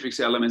matrix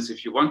elements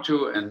if you want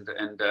to,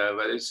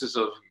 but it's just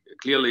sort of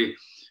clearly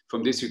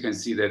from this you can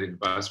see that it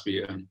must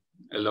be a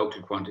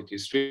local quantity,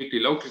 strictly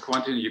local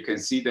quantity. You can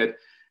see that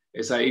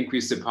as I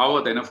increase the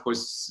power, then of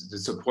course the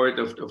support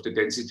of the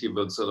density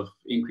will sort of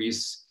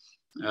increase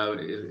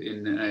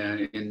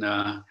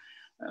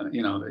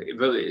you know, it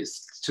will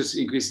just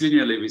increase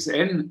linearly with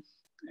n.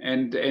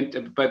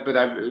 But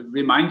I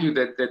remind you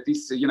that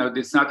this, you know,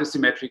 it's not a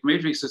symmetric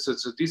matrix. So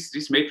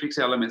these matrix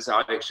elements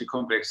are actually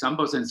complex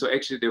numbers, and so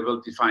actually they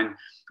will define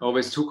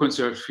always two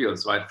conserved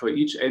fields, right? For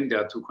each n, there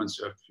are two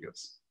conserved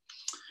fields.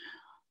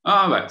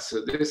 All right,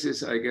 so this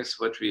is, I guess,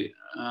 what we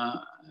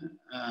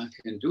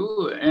can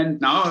do.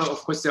 And now, of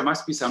course, there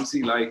must be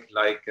something like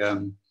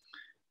a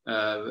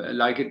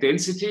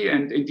density,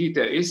 and indeed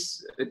there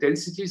is a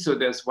density. So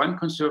there's one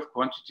conserved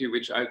quantity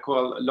which I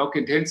call log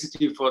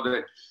intensity for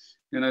the,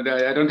 you know,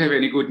 I don't have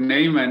any good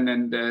name,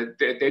 and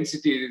the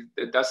density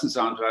doesn't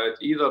sound right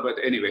either. But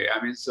anyway, I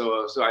mean,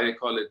 so I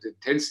call it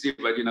intensity.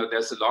 But you know,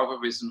 there's a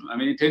logarithm. I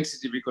mean,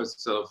 intensity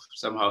because sort of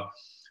somehow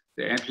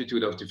the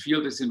amplitude of the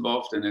field is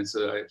involved, and then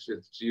so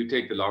you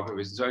take the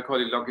logarithm. So I call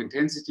it log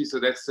intensity. So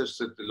that's just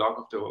the log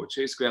of the rho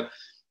j squared,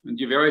 and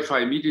you verify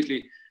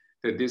immediately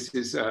that this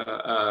is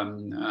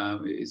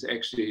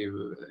actually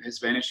has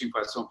vanishing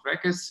Poisson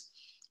brackets.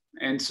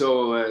 And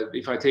so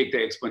if I take the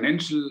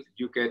exponential,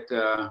 you get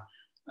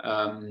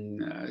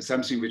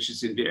something which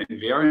is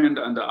invariant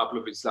under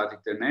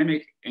Abhishek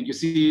dynamic. And you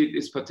see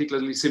it's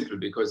particularly simple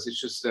because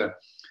it's just,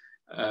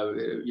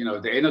 you know,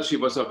 the energy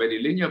was already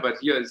linear, but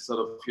here it's sort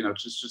of, you know,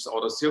 just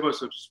order zero,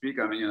 so to speak.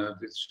 I mean, you know,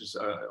 it's just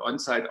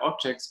on-site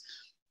objects.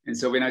 And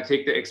so when I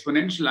take the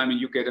exponential, I mean,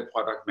 you get a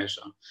product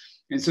measure.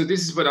 And so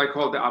this is what I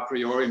call the a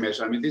priori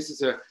measure. I mean, this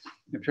is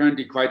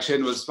apparently quite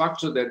general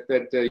structure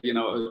that you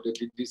know,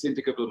 these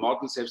integrable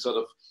models have sort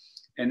of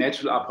a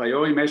natural a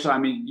priori measure. I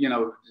mean, you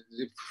know,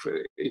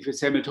 if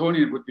it's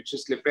Hamiltonian, it would be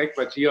just Lebesgue,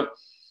 but here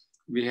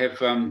we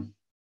have a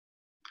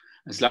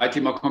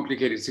slightly more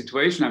complicated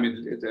situation. I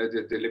mean,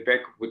 the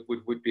Lebesgue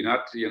would be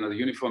not, you know, the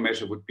uniform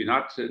measure would be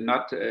not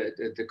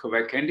the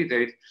correct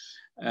candidate.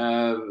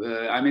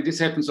 I mean, this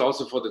happens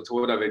also for the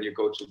Toda when you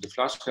go to the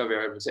Flushka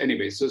variables.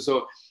 Anyway,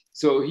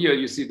 so here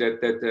you see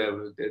that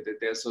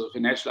there's sort of a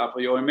natural a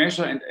priori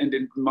measure, and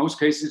in most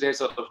cases there's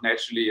sort of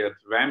naturally a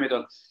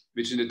parameter,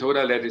 which in the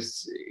Toda let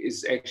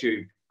is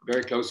actually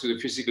very close to the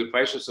physical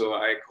pressure. So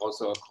I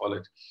also call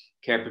it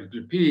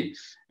capital P.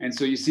 And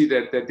so you see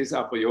that this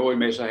a priori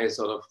measure has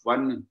sort of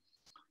one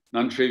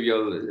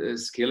non-trivial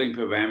scaling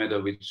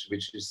parameter, which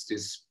is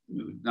this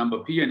number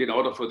P. And in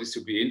order for this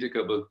to be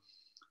integrable,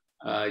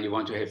 you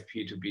want to have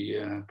P to be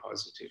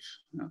positive.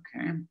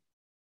 Okay.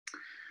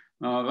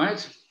 All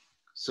right.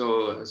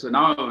 So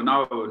now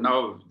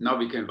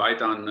we can write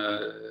down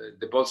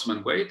the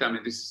Boltzmann weight. I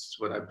mean, this is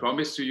what I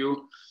promised to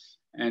you.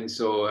 And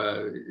so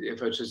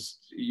if I just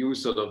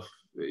use sort of,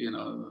 you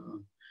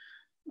know,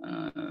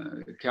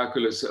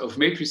 calculus of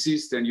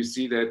matrices, then you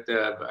see that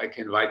I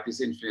can write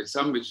this infinite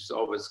sum, which is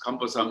always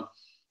cumbersome,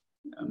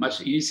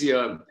 much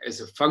easier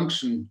as a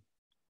function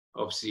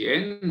of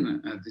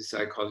Cn. This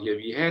I call here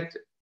V hat.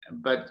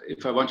 But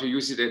if I want to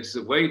use it as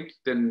a weight,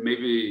 then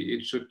maybe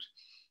it should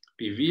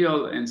be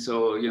real. And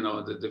so, you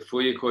know, the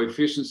Fourier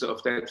coefficients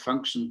of that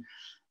function,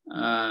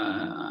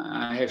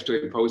 I have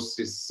to impose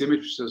this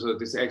symmetry, so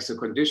this extra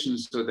condition,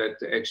 so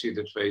that actually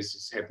the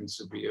trace happens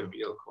to be a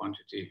real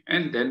quantity.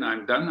 And then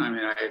I'm done. I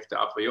mean, I have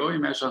the a priori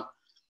measure.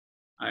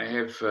 I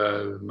have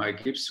my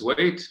Gibbs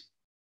weight,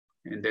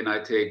 and then I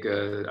take,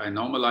 I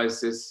normalize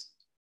this,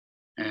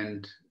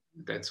 and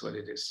that's what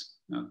it is.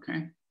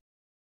 Okay.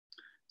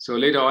 So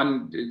later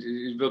on,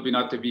 it will be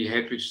not the V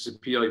hat which is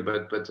appearing,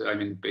 but I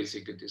mean,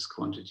 basically this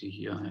quantity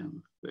here,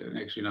 I'm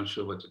actually not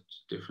sure what the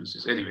difference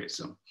is. Anyway,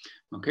 so,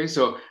 okay,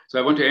 so I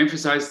want to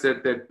emphasize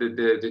that the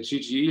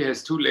GGE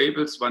has two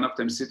labels, one of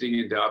them sitting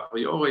in the a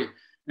priori,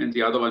 and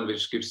the other one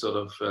which gives sort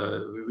of,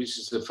 which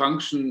is a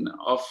function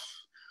of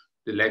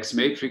the Lax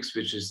matrix,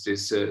 which is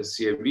this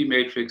CMV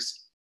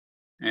matrix.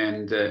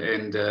 And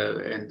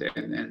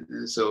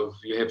so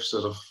you have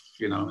sort of,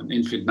 you know, an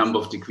infinite number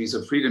of degrees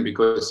of freedom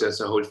because there's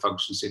a whole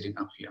function sitting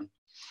up here.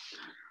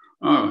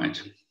 All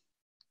right.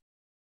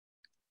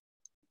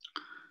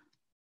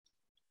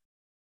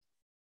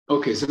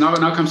 Okay, so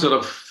now comes sort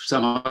of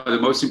somehow the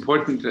most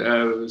important,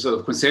 sort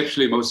of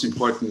conceptually most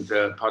important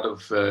part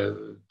of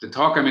the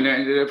talk. I mean,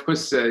 of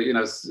course, you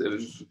know,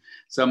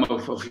 some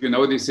of you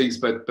know these things,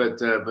 but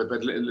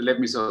let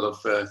me sort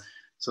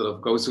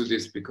of go through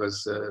this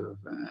because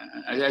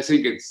I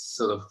think it's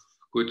sort of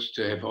good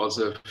to have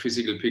also a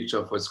physical picture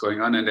of what's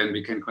going on, and then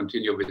we can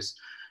continue with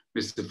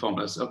the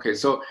formulas. Okay,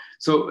 so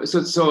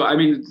I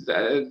mean,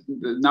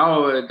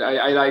 now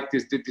I like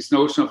this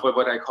notion of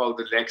what I call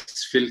the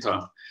Lax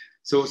filter.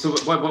 So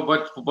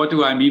what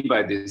do I mean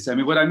by this? I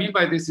mean, what I mean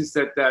by this is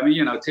that, I mean,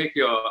 you know, take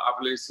your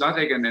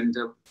Abhishek and then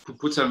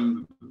put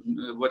some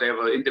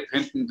whatever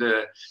independent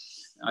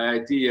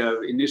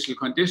the initial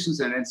conditions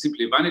and then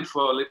simply run it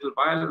for a little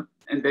while.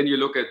 And then you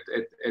look at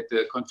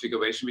the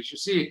configuration which you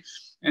see.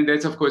 And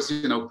that's, of course,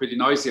 you know, pretty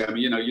noisy. I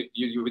mean,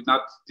 you would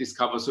not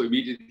discover so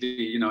immediately,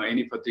 you know,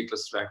 any particular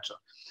structure.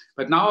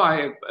 But now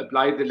I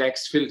apply the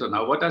lax filter.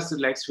 Now, what does the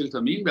lax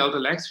filter mean? Well, the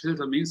lax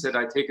filter means that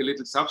I take a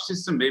little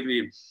subsystem,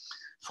 maybe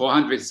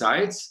 400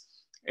 sites,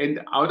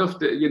 and out of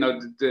the, you know,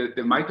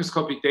 the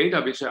microscopic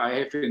data which I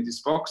have in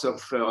this box of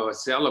a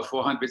cell of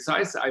 400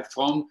 sites, I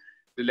form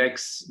the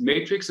lax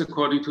matrix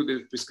according to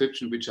the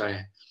prescription which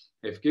I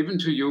have given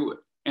to you.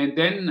 And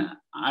then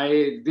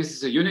this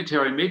is a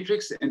unitary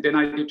matrix, and then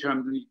I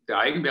determine the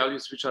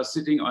eigenvalues which are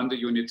sitting on the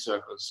unit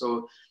circle.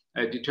 So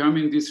I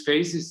determine these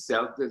phases,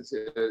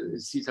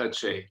 theta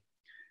j.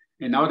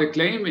 And now the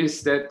claim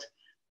is that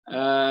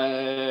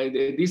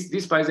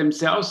these by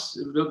themselves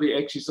will be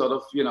actually sort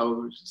of, you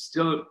know,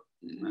 still,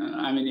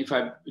 I mean, if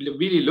I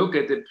really look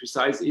at the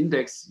precise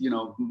index, you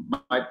know,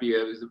 might be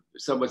a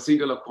somewhat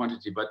singular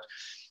quantity, but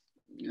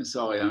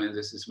sorry, I mean,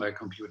 this is my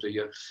computer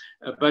here.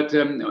 But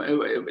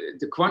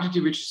the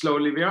quantity which is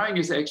slowly varying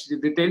is actually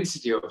the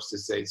density of the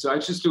state. So I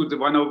just do the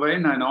 1 over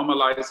n, I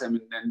normalize, I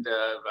mean, and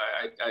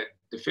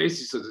the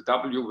phases, so the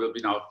W will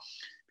be now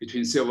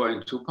between 0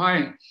 and 2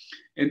 pi.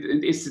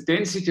 And it's the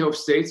density of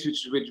states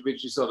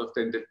which is sort of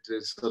then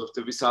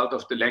the result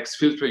of the lax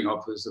filtering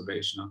of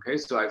observation. Okay,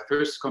 so I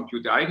first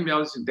compute the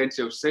eigenvalues and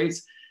density of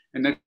states,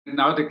 and then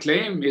now the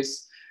claim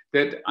is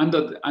that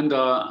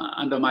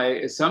under my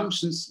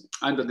assumptions,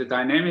 under the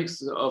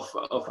dynamics of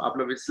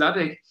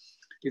Ablovitz-Ladek,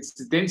 it's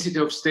the density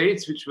of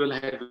states which will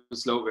have a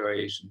slow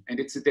variation, and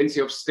it's the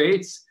density of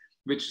states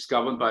which is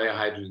governed by a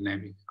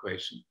hydrodynamic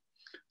equation.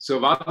 So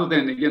rather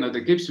than, you know,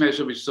 the Gibbs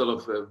measure, which is sort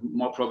of a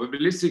more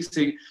probabilistic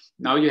thing,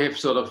 now you have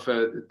sort of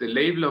the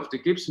label of the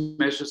Gibbs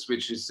measures,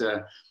 which is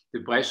the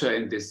pressure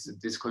and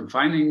this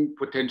confining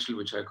potential,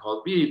 which I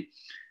call V.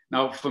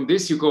 Now from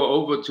this you go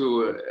over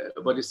to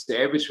what is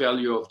the average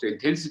value of the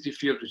intensity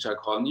field, which I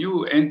call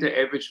nu, and the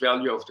average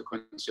value of the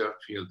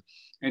conserved field.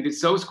 And it's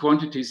those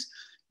quantities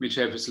which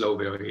have a slow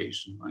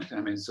variation, right?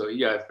 I mean, so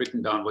here I've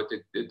written down what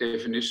the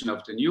definition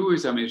of the nu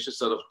is. I mean, it's just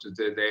sort of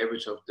the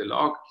average of the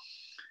log.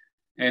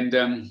 And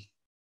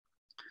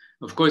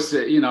of course,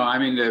 you know, I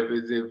mean,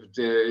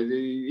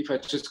 if I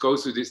just go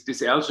through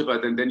this algebra,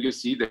 then you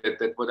see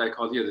that what I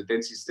call here the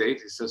density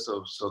state is just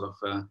sort of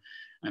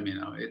I mean,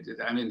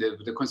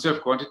 the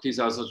conserved quantities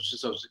are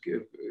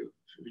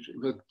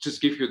will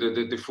just give you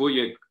the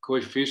Fourier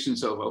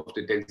coefficients of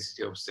the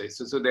density of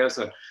states. So there's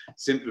a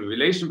simple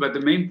relation, but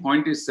the main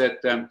point is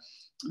that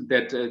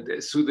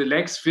through the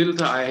lax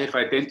filter, I have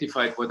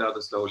identified what are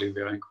the slowly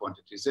varying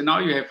quantities. And now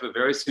you have a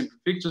very simple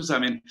pictures. I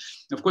mean,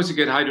 of course, you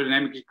get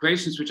hydrodynamic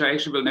equations, which I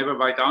actually will never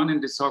write down in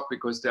this talk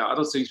because there are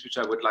other things which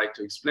I would like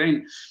to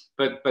explain.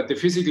 But the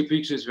physical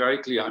picture is very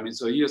clear. I mean,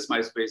 so here's my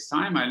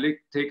space-time. I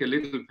take a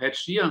little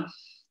patch here.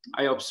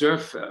 I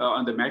observe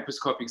on the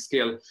macroscopic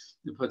scale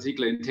the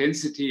particular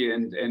intensity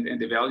and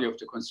the value of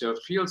the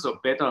conserved fields, or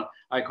better,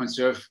 I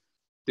conserve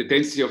the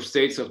density of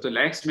states of the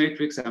lax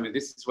matrix. I mean,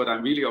 this is what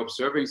I'm really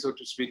observing, so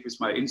to speak, with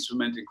my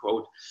instrument in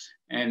quote.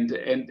 And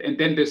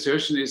then the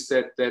assertion is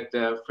that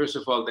first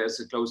of all, there's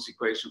a closed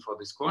equation for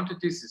these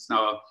quantities. It's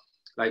now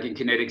like in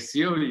kinetic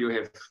theory, you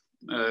have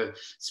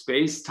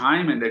space,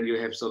 time, and then you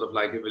have sort of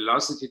like a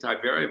velocity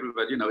type variable,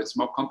 but you know, it's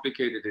more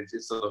complicated.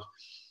 It's sort of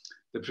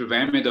the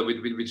parameter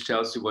which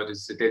tells you what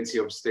is the density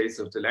of states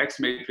of the lax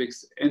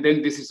matrix. And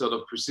then this is sort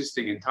of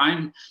persisting in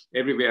time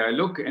everywhere I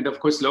look. And of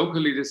course,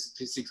 locally, the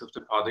statistics of the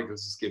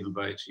particles is given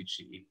by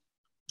GGE.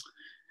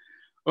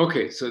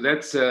 Okay, so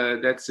that's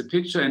the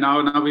picture. And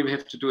now we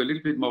have to do a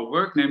little bit more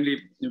work.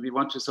 Namely, we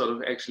want to sort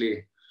of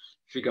actually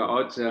figure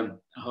out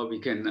how we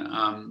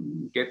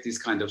can get these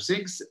kind of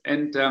things.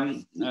 And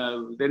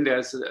then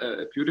there's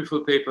a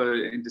beautiful paper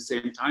in the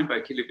same time by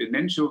Kilip and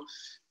Menshu,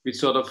 which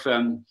sort of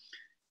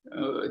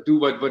do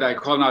what I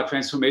call now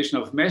transformation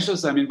of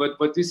measures. I mean,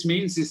 what this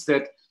means is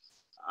that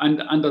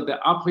under the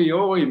a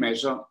priori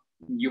measure,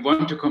 you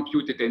want to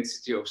compute the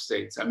density of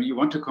states. I mean, you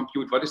want to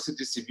compute what is the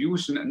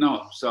distribution.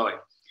 No, sorry.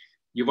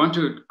 You want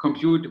to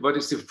compute what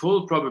is the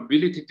full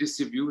probability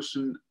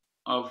distribution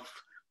of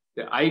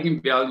the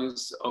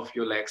eigenvalues of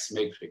your lax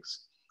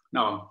matrix.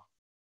 Now,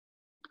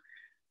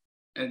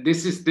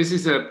 this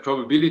is a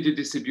probability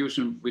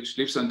distribution which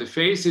lives on the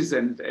faces,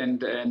 and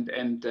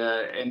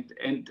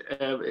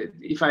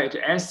if I had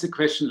to ask the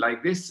question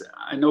like this,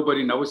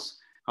 nobody knows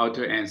how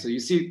to answer. You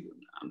see,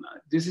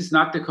 this is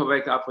not the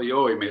correct a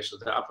priori measure.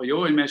 The a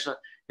priori measure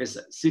is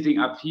sitting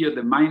up here,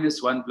 the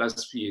 -1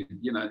 plus p.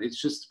 You know,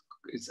 it's just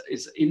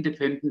it's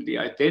independently,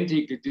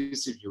 identically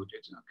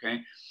distributed.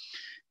 Okay.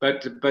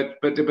 But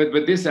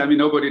this, I mean,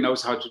 nobody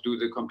knows how to do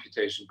the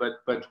computation.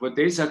 But what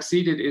they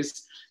succeeded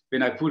is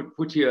when I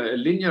put here a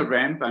linear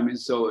ramp. I mean,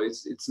 so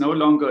it's no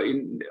longer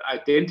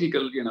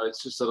identical. You know,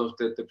 it's just sort of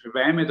the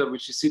parameter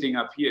which is sitting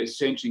up here is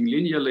changing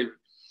linearly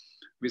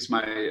with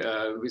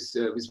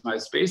my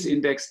space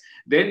index.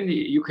 Then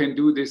you can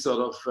do this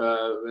sort of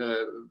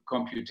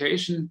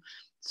computation.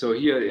 So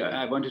here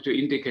I wanted to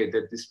indicate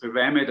that this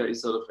parameter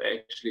is sort of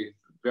actually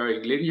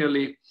varying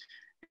linearly.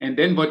 And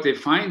then what they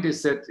find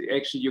is that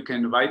actually you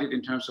can write it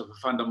in terms of a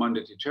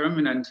fundamental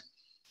determinant.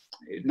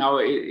 Now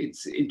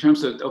it's in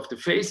terms of the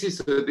phases.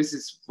 So this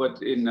is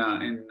what in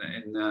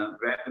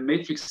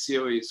matrix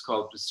theory is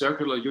called the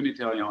circular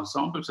unitary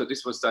ensemble. So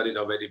this was studied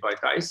already by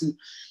Dyson.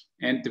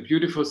 And the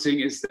beautiful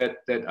thing is that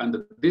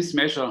under this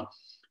measure,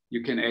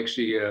 you can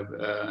actually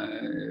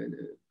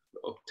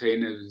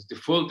obtain the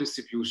full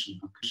distribution.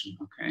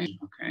 Okay.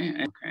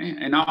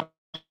 And now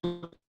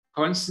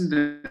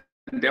constant,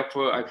 and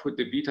therefore I put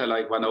the beta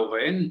like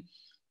 1/n.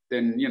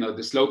 Then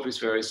the slope is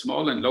very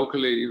small, and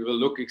locally it will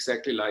look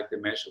exactly like the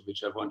measure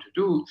which I want to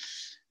do.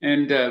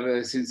 And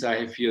since I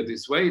have here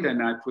this way,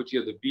 then I put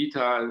here the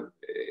beta,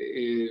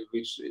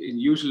 which in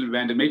usual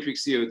random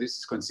matrix theory, this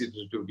is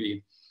considered to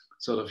be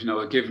sort of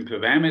a given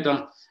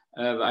parameter.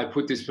 I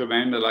put this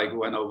parameter like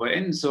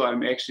 1/n, so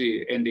I'm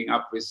actually ending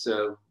up with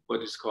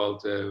what is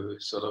called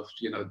sort of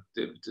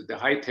the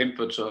high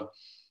temperature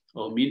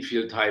or mean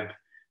field type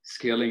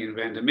scaling in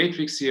random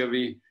matrix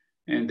theory.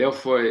 And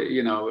therefore,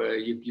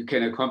 you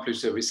can accomplish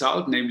the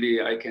result.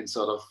 Namely, I can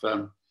sort of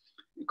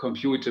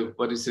compute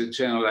what is the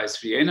generalized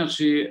free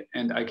energy,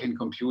 and I can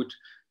compute,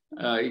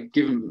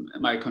 given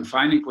my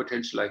confining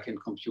potential, I can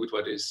compute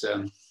what is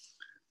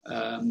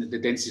the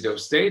density of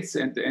states,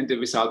 and the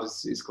result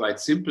is quite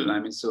simple. I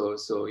mean, so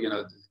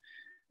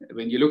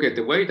when you look at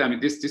the weight, I mean,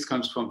 this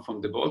comes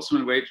from the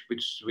Boltzmann weight,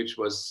 which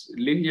was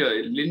linear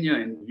in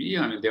V.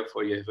 I mean,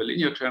 therefore you have a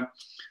linear term.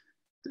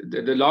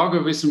 The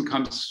logarithm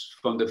comes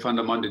from the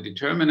fundamental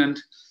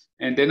determinant,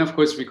 and then of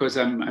course, because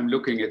I'm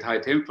looking at high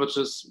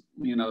temperatures,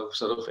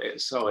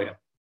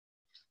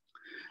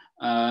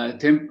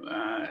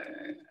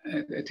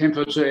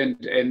 temperature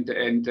and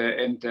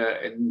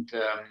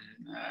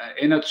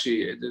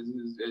energy,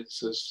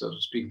 so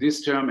to speak,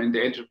 this term and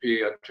the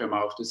entropy term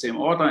are of the same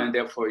order, and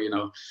therefore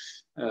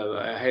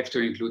I have to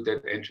include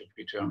that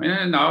entropy term.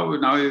 And now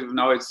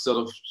it's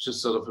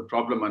just a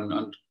problem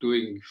on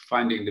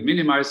finding the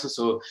minimizer.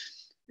 So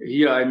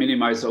here I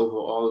minimize over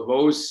all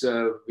rows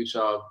which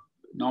are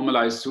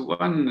normalized to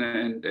 1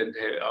 and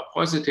are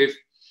positive.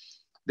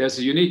 There's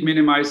a unique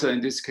minimizer in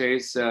this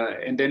case.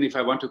 And then if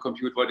I want to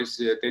compute what is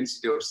the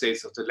density of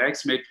states of the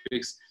Lax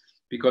matrix,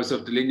 because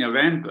of the linear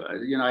ramp,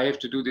 I have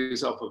to do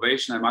this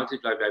operation. I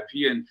multiply by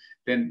P and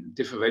then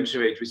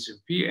differentiate with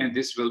P, and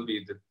this will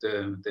be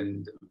the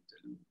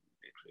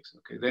matrix.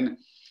 Okay, then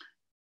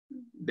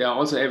there are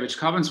also average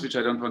currents, which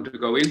I don't want to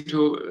go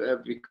into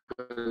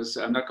because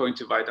I'm not going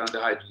to write down the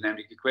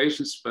hydrodynamic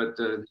equations, but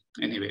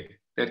anyway,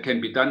 that can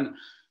be done.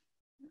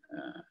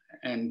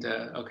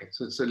 Okay,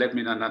 so let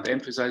me not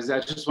emphasize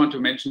that. I just want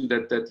to mention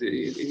that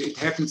it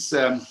happens.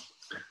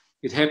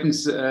 It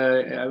happens.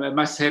 It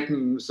must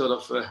happen sort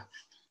of.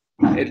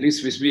 At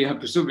least with me, I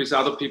presume with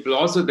other people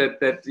also, that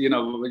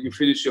when you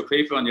finish your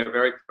paper and you're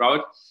very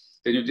proud,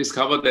 then you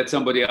discover that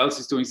somebody else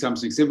is doing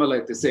something similar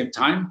at the same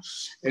time.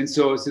 And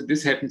so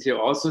this happened here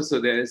also. So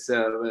there is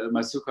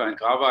Masuka and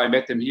Grava. I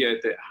met them here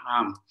at the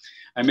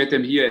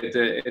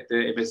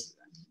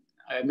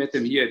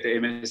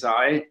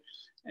MSI.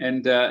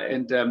 And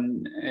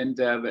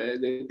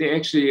they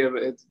actually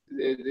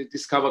they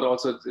discovered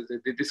also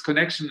this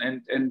connection,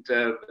 and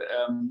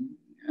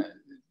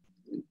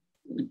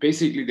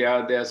basically they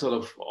are sort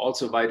of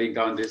also writing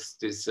down this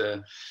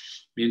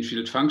mean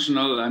field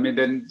functional. I mean,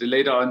 then the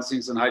later on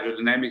things on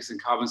hydrodynamics and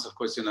carbons, of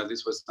course,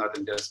 this was not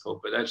in their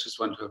scope. But I just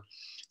want to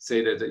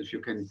say that if you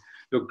can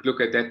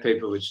look at that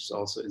paper, which is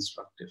also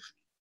instructive.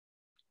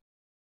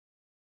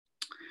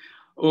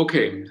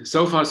 Okay,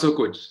 so far so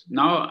good.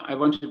 Now I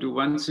want to do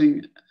one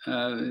thing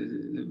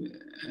in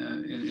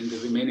the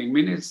remaining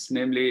minutes,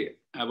 namely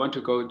I want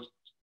to go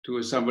to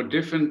a somewhat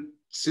different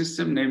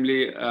system,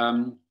 namely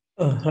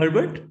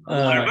Herbert.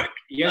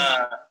 Yes.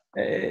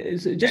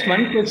 So just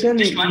one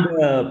question. In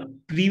the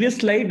previous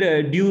slide,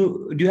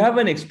 do you have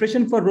an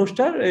expression for rho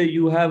star?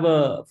 You have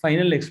a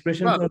final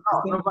expression for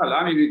well,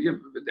 I mean,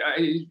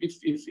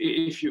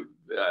 if you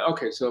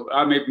okay, so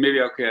maybe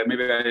I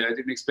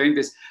didn't explain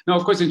this. No,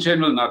 of course, in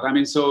general not. I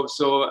mean, in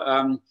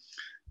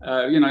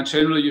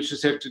general, you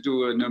just have to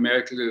do a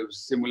numerical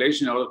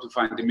simulation in order to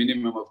find the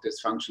minimum of this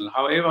functional.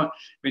 However,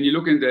 when you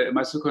look in the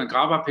Masuka and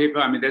Grava paper,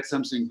 I mean, that's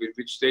something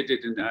which they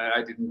did, and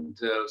I didn't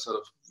sort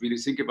of really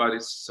think about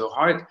it so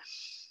hard,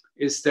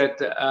 is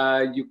that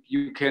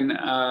you can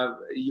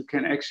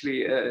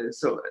actually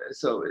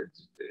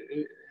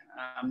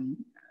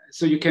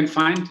so you can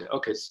find,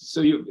 okay,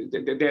 so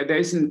there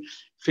is a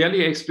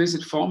fairly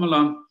explicit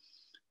formula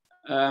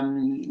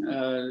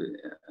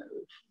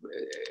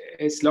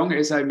as long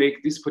as I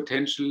make this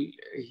potential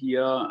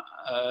here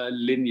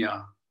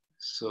linear.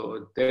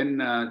 So then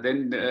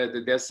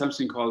there's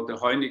something called the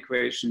Heun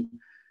equation.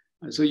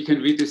 So you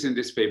can read this in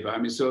this paper. I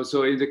mean, so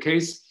in the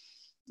case,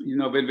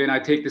 when I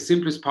take the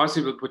simplest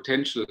possible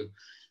potential,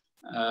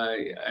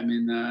 I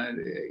mean,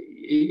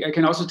 I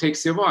can also take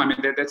 0. I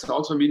mean, that's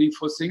also a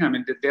meaningful thing. I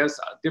mean, there's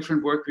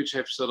different work which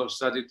have sort of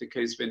studied the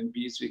case when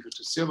B is equal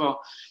to 0.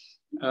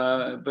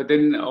 But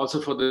then also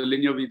for the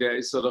linear V, there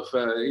is sort of,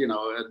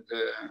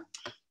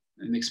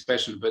 an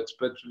expression. But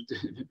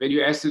when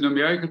you ask the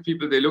numerical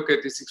people, they look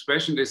at this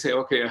expression, they say,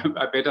 okay,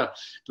 I better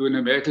do a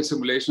numerical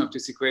simulation of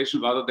this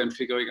equation rather than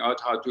figuring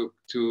out how to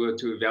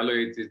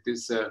evaluate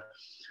this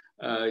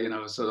you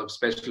know, sort of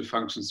special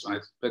functions,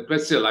 right?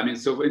 But still, I mean,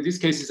 so in these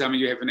cases, I mean,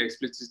 you have an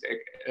explicit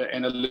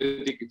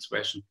analytic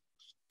expression.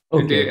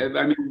 Okay.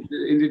 I mean,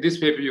 in this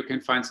paper, you can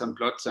find some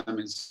plots. I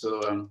mean,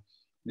 so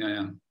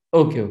yeah.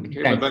 Okay.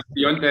 But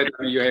beyond that,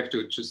 I mean, you have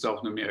to just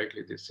solve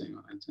numerically this thing,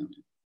 right?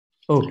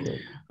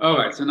 Okay. All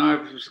right. So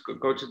now I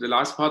go to the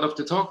last part of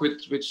the talk,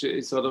 which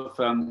is sort of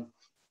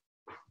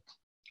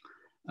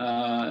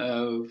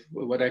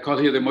what I call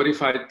here the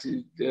modified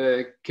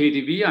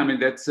KdV. I mean,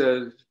 that's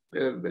I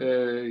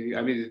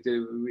mean,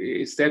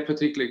 it's that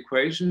particular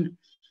equation,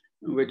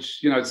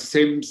 which, you know, it's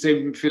the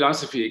same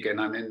philosophy again.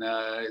 I mean,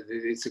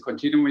 it's a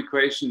continuum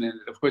equation, and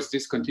of course,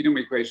 this continuum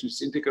equation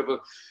is integrable.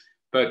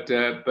 But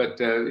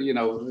you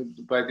know,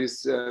 by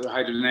this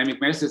hydrodynamic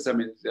methods, I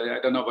mean, I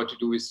don't know what to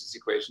do with this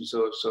equation.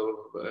 So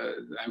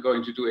I'm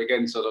going to do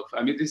again sort of,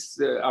 I mean, this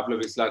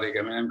Abhishek,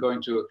 I mean, I'm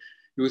going to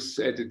use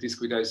the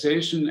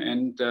discretization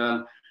and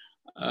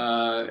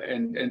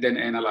then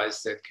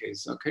analyze that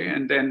case. Okay,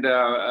 and then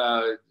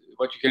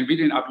what you can read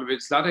in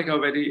Abhishek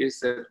already is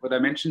that what I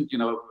mentioned, you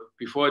know,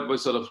 before it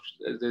was sort of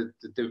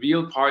the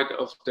real part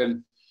of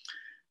the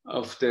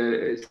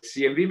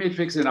CMV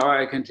matrix, and now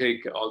I can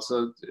take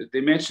also the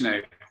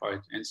imaginary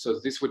part. And so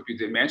this would be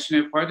the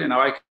imaginary part, and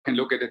now I can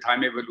look at the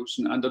time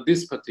evolution under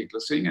this particular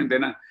thing. And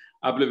then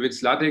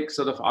Abhishek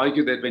sort of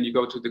argue that when you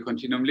go to the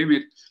continuum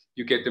limit,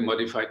 you get the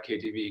modified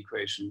KdV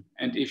equation.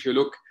 And if you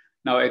look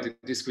now at the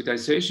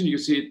discretization, you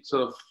see it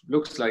sort of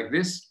looks like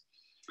this.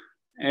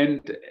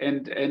 And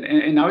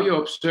now you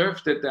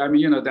observe that, I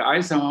mean, you know, the I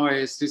somehow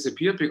has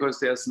disappeared because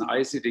there's an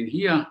I sitting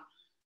here.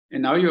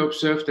 And now you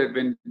observe that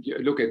when you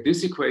look at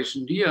this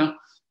equation here,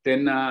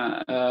 then,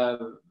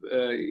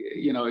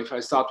 you know, if I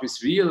start with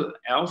real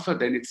alpha,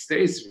 then it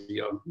stays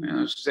real. You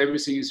know, just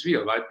everything is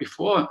real, right?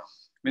 Before,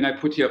 when I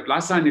put here a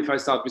plus sign, if I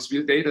start with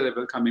real data, they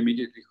will come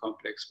immediately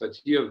complex. But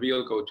here,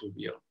 real go to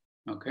real.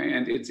 Okay,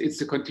 and it's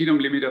the continuum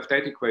limit of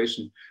that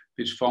equation,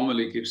 which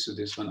formally gives you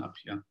this one up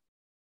here.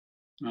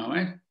 All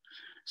right.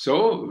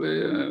 So,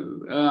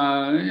 you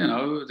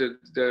know,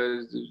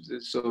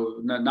 so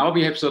now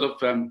we have sort of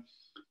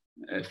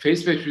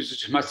phase space which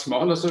is much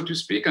smaller, so to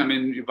speak. I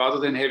mean, rather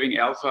than having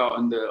alpha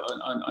on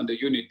the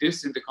unit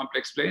disk in the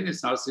complex plane,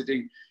 it's now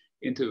sitting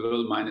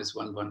interval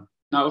 -1, 1.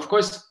 Now, of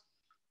course,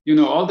 you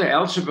know, all the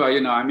algebra,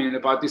 you know, I mean,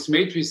 about these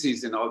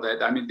matrices and all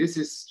that, I mean, this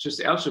is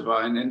just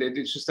algebra, and it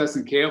just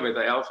doesn't care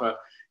whether alpha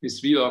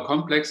is real or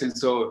complex. And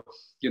so,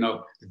 you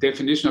know, the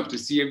definition of the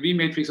CMV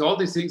matrix, all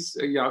these things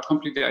are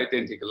completely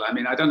identical. I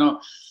mean, I don't know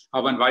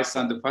how one writes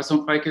down the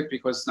Poisson bracket,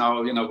 because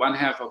now, you know, one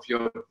half of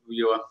your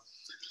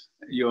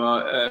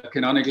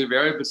canonical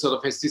variable sort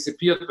of has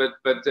disappeared,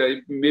 but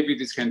maybe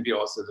this can be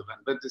also the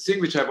one. But the thing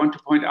which I want to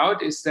point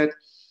out is that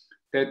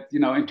you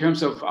know, in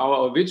terms of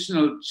our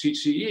original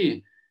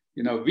GGE,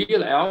 you know,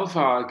 real alpha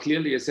are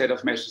clearly a set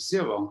of measure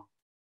 0.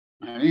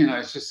 You know,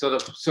 it's just sort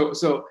of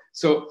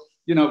so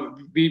you know,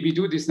 we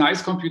do this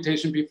nice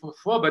computation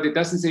before, but it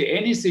doesn't say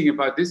anything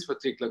about this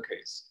particular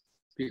case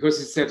because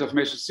it's set of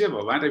measure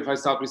 0, right? If I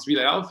start with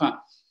real alpha,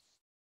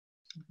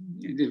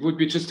 it would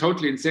be just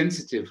totally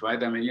insensitive,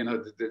 right? I mean, you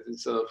know,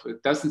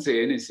 it doesn't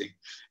say anything.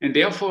 And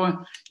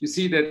therefore, you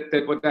see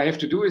that what I have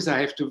to do is I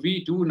have to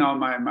redo now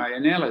my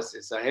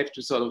analysis. I have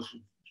to sort of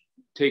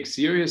take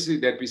seriously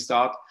that we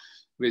start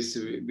with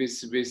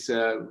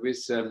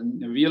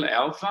real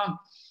alpha,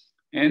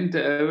 and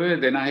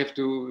then I have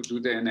to do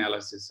the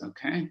analysis,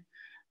 okay?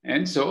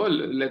 And so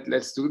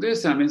let's do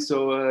this. I mean,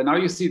 so now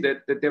you see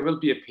that there will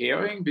be a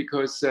pairing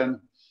because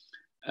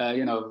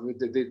you know,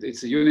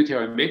 it's a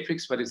unitary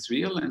matrix, but it's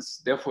real, and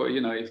therefore,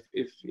 you know,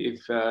 if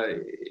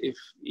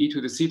e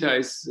to the theta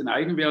is an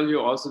eigenvalue,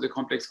 also the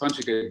complex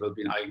conjugate will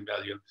be an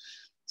eigenvalue.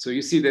 So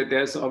you see that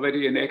there's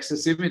already an extra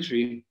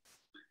symmetry,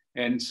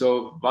 and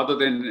so rather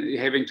than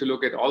having to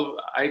look at all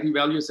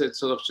eigenvalues, let's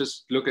sort of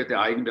just look at the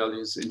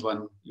eigenvalues in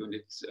one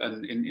unit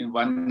and in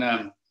one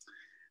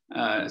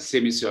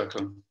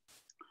semicircle.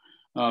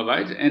 All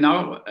right, and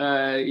now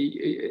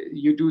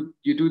you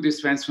do this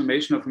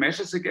transformation of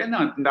measures again,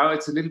 and now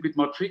it's a little bit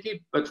more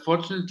tricky, but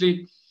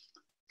fortunately,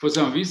 for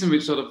some reason,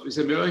 which sort of is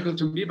a miracle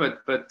to me,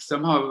 but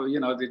somehow, you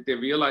know, they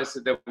realized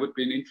that there would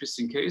be an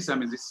interesting case. I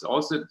mean, this is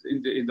also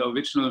in the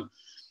original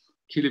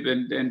Kilip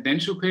and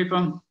Denshu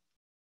paper.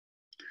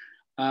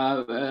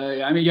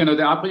 I mean, you know,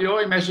 the a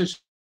priori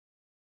measures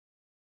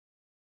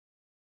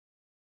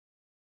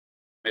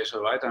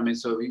measure, right? I mean,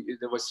 so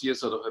there was here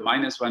sort of a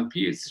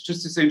 -1p. It's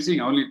just the same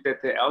thing, only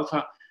that the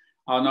alpha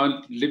are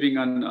not living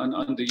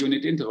on the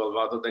unit interval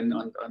rather than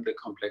on the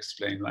complex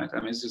plane, right? I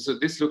mean, so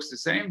this looks the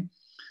same,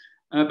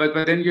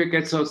 but then you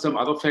get some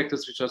other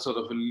factors which are sort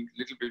of a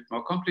little bit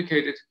more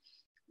complicated,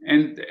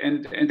 and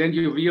then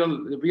you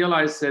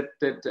realize that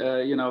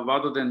you know,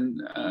 rather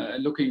than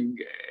looking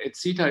at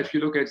theta, if you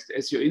look at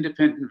as your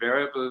independent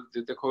variable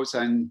the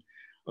cosine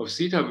of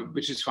theta,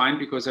 which is fine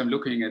because I'm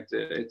looking at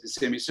the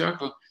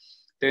semicircle.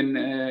 then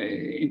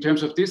in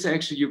terms of this,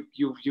 actually,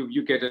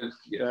 you get a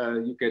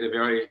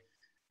very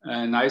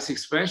nice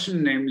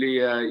expression, namely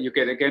you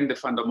get again the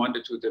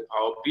fundamental to the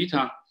power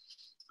beta.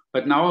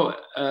 But now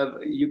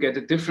you get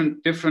a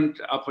different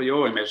a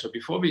priori measure.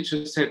 Before we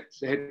just had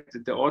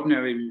the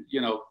ordinary,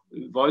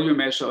 volume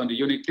measure on the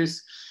unit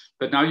disk,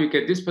 but now you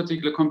get this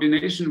particular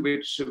combination,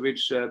 which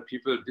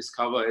people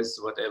discover as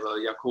whatever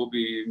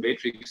Jacobi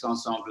matrix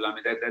ensemble. I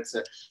mean that's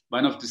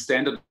one of the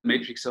standard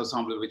matrix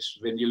ensemble, which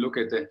when you look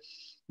at the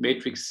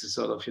matrix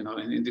sort of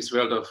in this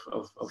world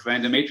of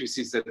random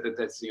matrices,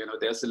 that's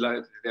there's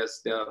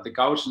the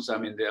Gaussians. I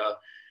mean there are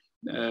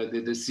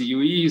the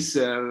CUEs,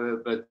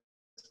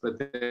 but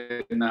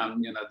then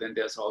then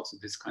there's also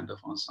this kind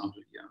of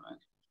ensemble here, right?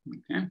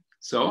 Okay,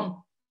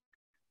 so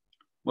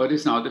what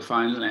is now the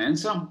final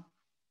answer?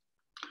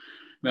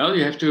 Well,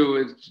 you have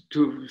to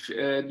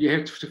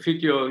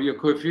fit your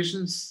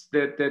coefficients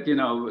that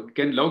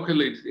again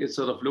locally it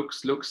sort of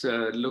looks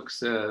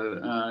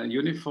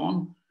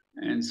uniform,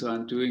 and so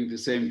I'm doing the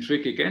same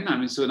trick again. I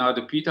mean, so now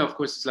the beta of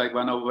course is like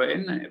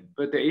 1/n,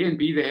 but the A and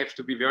B they have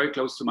to be very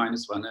close to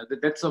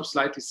 -1. That's sort of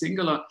slightly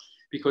singular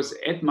because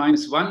at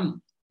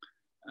 -1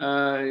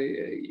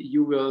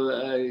 you will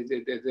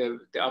the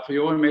a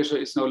priori measure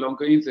is no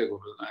longer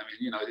integrable. I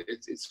mean,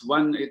 it's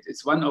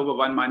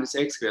 1/1 minus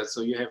x squared.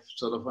 So you have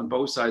sort of on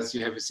both sides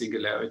you have a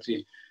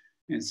singularity,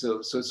 and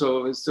so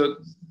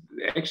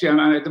actually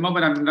at the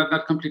moment I'm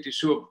not completely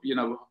sure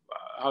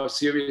how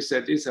serious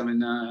that is. I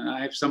mean, I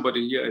have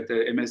somebody here at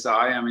the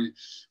MSI, I mean,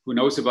 who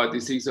knows about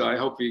these things. So I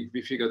hope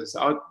we figure this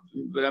out,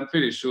 but I'm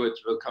pretty sure it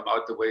will come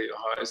out the way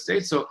how I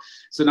state. So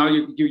now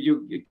you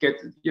get,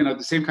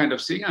 the same kind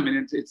of thing. I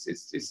mean,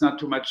 it's not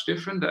too much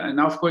different. And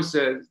now, of course,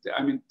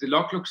 I mean, the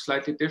log looks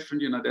slightly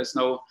different. There's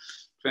no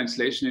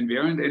translation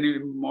invariant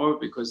anymore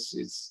because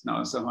it's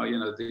now somehow,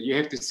 you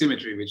have the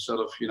symmetry, which sort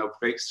of,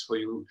 breaks for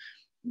you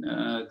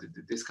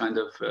this kind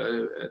of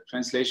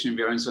translation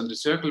invariance on the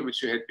circle,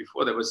 which you had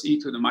before. There was e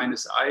to the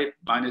minus I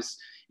minus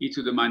e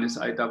to the minus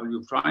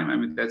IW prime. I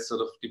mean, that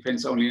sort of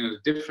depends only on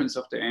the difference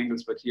of the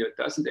angles, but here it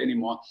doesn't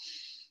anymore.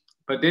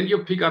 But then you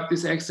pick up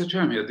this extra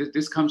term here.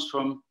 This comes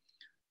from,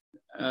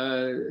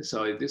 this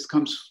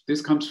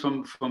comes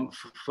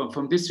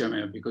from this term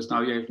here, because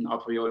now you have an a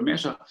priori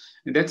measure.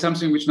 And that's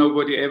something which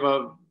nobody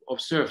ever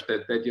observed,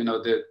 that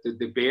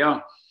the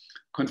bare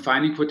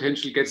confining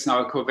potential gets now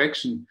a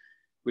convection,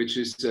 which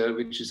is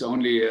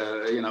only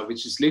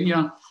which is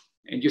linear,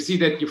 and you see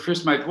that you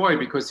first might worry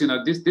because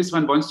this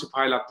one wants to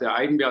pile up the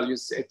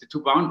eigenvalues at the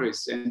two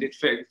boundaries, and it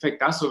in fact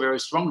does so very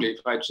strongly.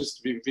 If I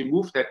just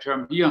remove that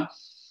term here,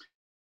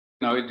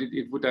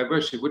 it would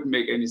diverge. It wouldn't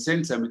make any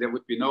sense. I mean, there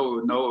would be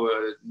no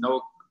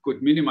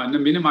good minima. And the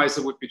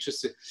minimizer would be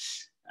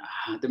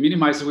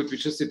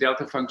just a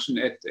delta function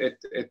at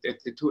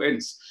the two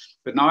ends.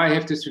 But now I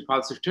have this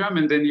repulsive term,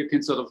 and then you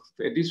can sort of,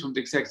 at least from the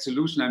exact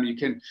solution, I mean, you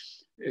can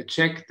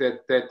check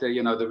that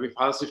the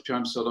repulsive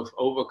term sort of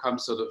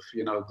overcomes sort of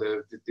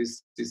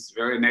this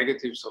very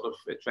negative sort of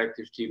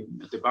attractive team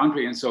at the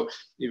boundary, and so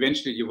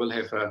eventually you will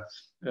have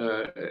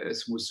a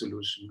smooth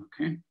solution.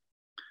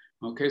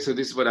 Okay, so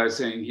this is what I'm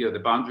saying here. The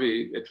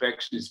boundary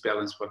attraction is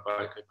balanced by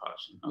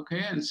repulsion.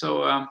 Okay, and so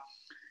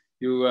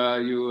you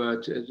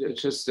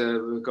just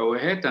go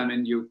ahead. I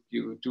mean, you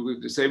do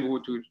the same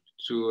route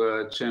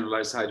to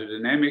generalize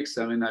hydrodynamics.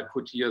 I mean, I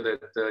put here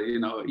that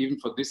even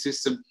for this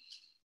system,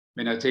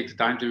 when I take the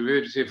time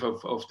derivative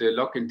of the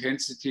log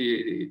intensity,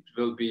 it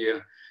will be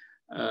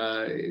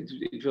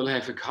it will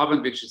have a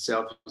carbon which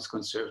itself is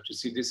conserved. You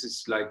see, this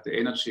is like the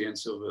energy, and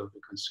so will be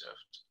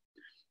conserved.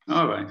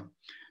 All right.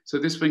 So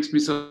this brings me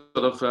sort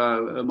of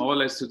more or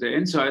less to the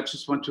end. So I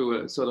just want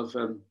to sort of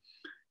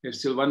there's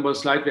still one more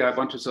slide where I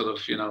want to sort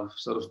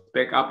of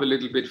back up a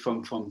little bit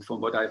from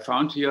what I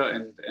found here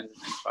and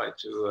try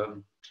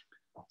to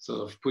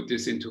sort of put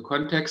this into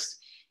context.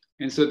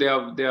 And so there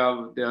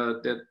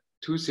are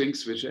two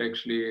things which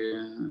actually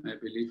I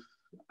believe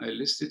I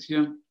listed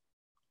here.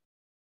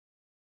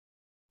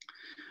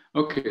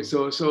 Okay,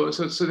 so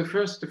the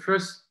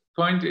first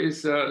point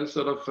is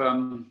sort of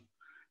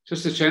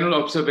just a general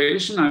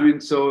observation. I mean,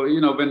 so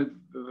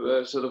when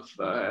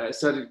I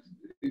studied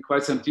in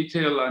quite some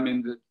detail, I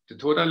mean the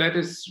total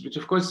lattice, which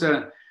of course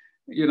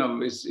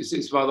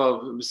is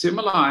rather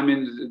similar. I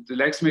mean the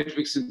Lax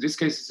matrix in this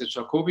case is a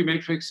Jacobi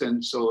matrix,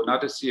 and so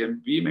not a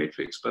CMB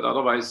matrix, but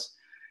otherwise.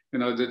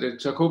 The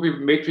Jacobi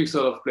matrix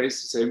sort of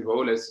plays the same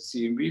role as the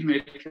CMB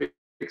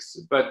matrix,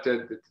 but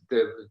the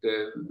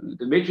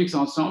matrix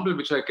ensemble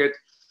which I get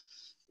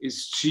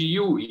is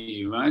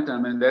GUE, right? I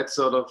mean, that's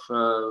sort of,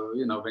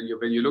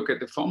 when you look at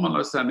the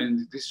formulas, I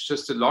mean, this is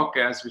just a log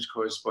gas which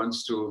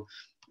corresponds to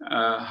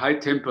high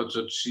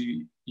temperature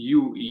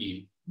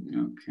GUE,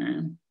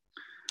 okay?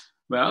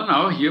 Well,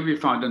 now here we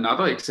found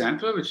another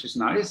example, which is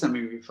nice. I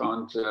mean, we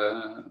found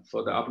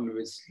for the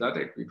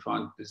Abhishek, we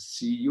found the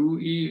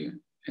CUE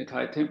at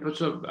high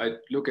temperature. I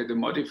look at the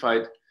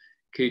modified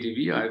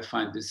KdV, I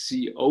find the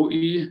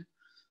COE.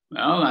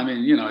 Well, I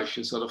mean, if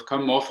you sort of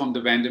come more from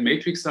the random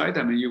matrix side,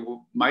 I mean,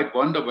 you might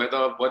wonder what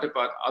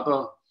about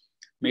other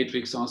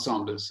matrix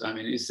ensembles? I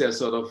mean, is there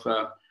sort of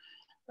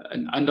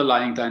an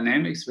underlying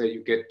dynamics where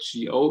you get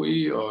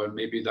GOE or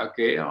maybe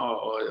Lagrange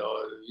or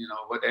you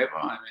know, whatever?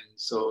 I mean,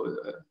 so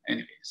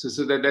anyway,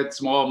 so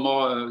that's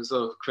more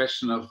sort of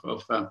question of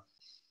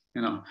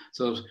you know,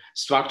 sort of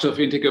structure of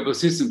integrable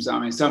systems. I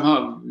mean,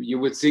 somehow you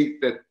would think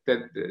that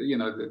you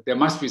know, that there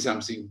must be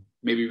something.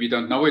 Maybe we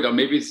don't know it, or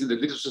maybe it's in the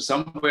literature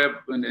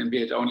somewhere, and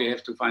we only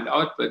have to find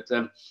out. But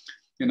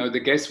you know, the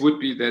guess would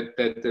be that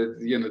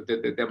you know,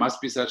 that there must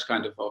be such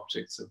kind of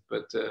objects.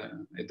 But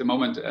at the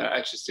moment, I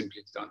just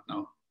simply don't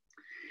know.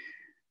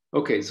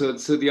 Okay, so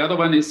the other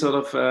one is sort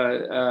of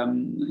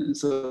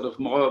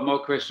more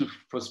question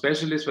for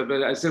specialists. But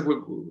I said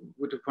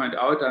would point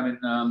out. I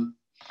mean.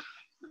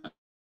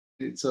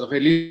 It sort of,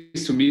 at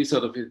least to me,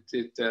 sort of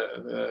it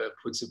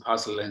puts a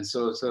puzzle. And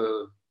so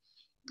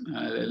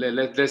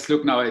let's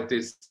look now at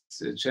this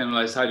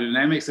generalized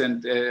hydrodynamics.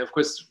 And of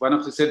course, one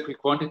of the central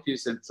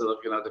quantities and sort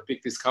of, you know, the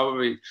big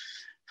discovery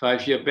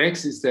 5 years back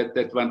is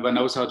that one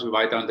knows how to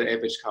write down the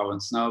average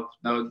currents. Now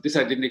this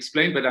I didn't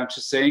explain, but I'm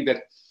just saying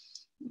that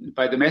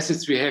by the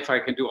methods we have, I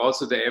can do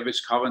also the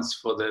average currents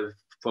for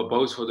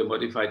both the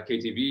modified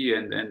KTV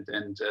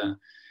and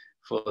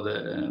for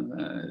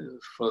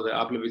the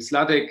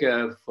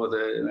Abhishek, for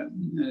the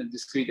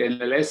discrete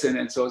NLS,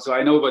 and so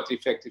I know what the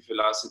effective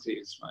velocity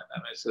is, right? I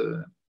mean,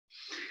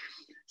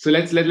 so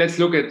let's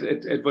look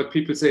at what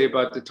people say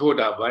about the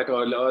TODA, right,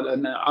 or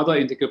other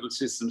integrable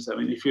systems. I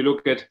mean, if you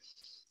look at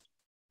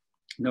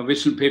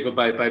Norwegian paper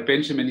by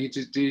Benjamin, he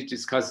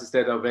discusses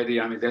that already.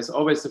 I mean, there's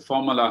always the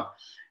formula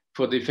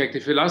for the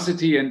effective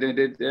velocity, and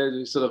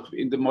then sort of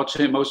in the most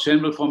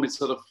general form, it's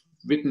sort of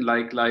written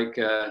like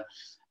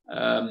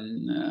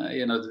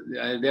you know,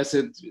 there's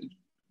a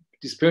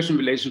dispersion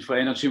relation for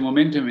energy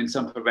momentum in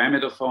some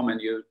parameter form, and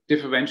you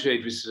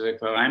differentiate with the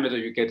parameter,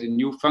 you get a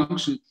new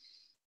function,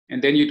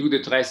 and then you do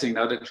the tracing.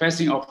 Now, the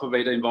tracing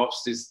operator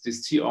involves this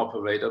T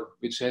operator,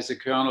 which has a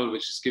kernel,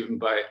 which is given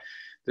by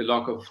the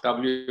log of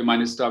W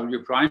minus W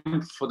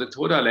prime for the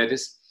TODA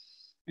lattice.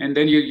 And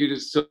then you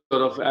just sort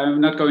of, I'm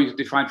not going to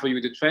define for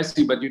you the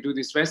tracing, but you do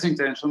this tracing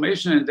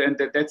transformation, and then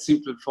that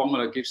simple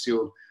formula gives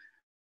you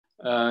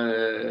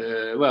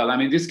well, I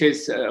mean, in this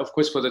case, of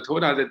course, for the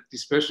TODA, the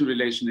dispersion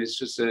relation is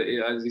just,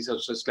 these are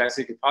just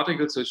classical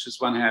particles, so it's just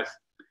 1/2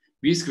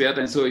 v squared.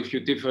 And so if you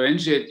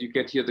differentiate, you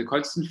get here the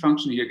constant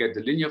function, here you get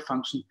the linear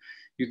function.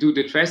 You do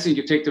the tracing,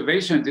 you take the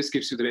ratio, and this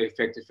gives you the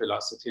effective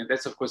velocity. And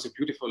that's, of course, a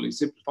beautifully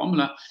simple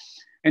formula.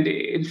 And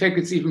in fact,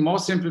 it's even more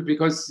simple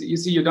because, you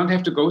see, you don't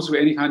have to go through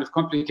any kind of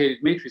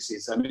complicated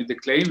matrices. I mean, the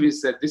claim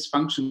is that this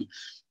function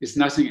is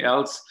nothing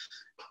else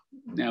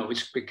now,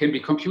 which can be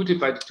computed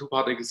by the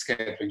two-particle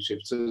scattering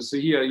shift. So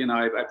here, you know,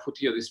 I put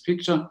here this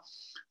picture.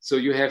 So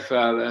you have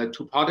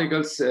two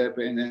particles,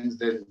 and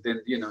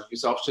then you know, you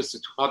solve just a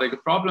two-particle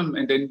problem,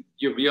 and then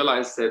you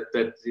realize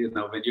that you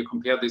know, when you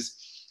compare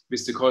this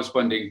with the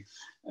corresponding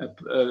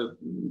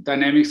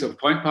dynamics of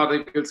point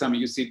particles, I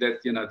mean, you see that,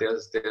 you know,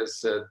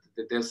 there's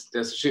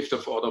a shift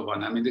of order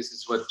 1. I mean, this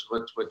is what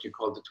you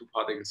call the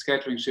two-particle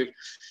scattering shift.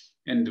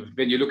 And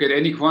when you look at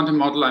any quantum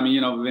model, I mean,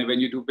 you know, when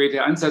you do beta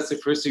ansatz, the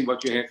first thing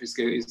what you have is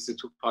the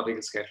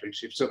two-particle scattering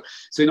shift. So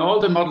in all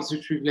the models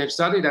which we have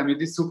studied, I mean,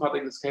 this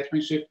two-particle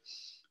scattering shift,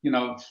 you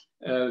know,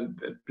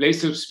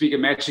 plays, so to speak, a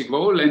magic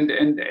role,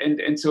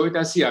 and so it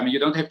does here. I mean, you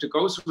don't have to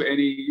go through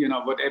any, you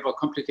know, whatever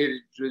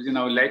complicated, you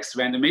know, legs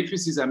random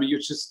matrices. I mean, you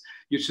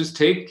just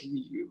take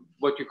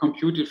what you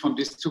computed from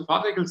these two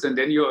particles, and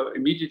then you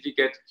immediately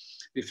get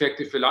the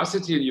effective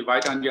velocity, and you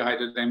write down your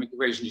hydrodynamic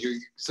equation. You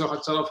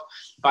sort of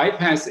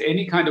bypass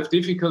any kind of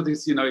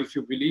difficulties, you know, if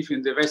you believe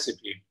in the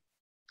recipe.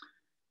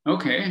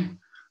 Okay.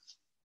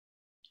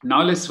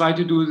 Now let's try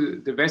to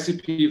do the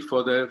recipe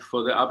for the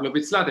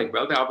Abhishek.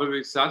 Well, the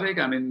Abhishek,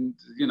 I mean,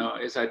 you know,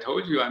 as I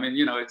told you, I mean,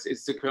 you know,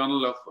 it's the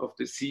kernel of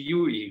the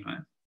CUE,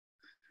 right?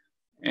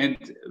 And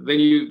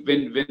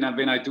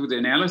when I do the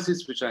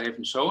analysis, which I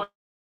haven't shown,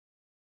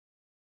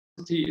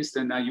 is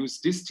then I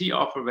use this T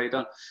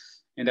operator,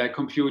 and I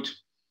compute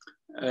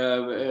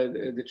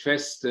the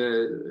trace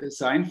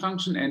sine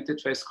function and the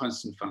trace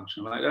constant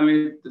function, right? I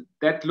mean,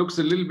 that looks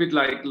a little bit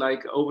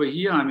like over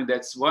here. I mean,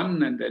 that's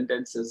 1, and then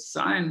that's a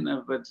sine,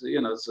 but,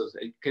 you know, so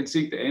you can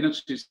think the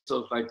energy is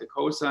sort of like the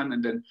cosine,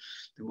 and then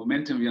the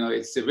momentum, you know,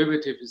 its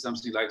derivative is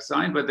something like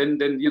sine. But then,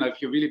 you know, if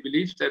you really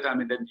believe that, I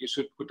mean, then you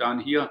should put down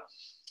here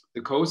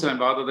the cosine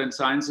rather than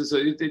sine. So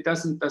it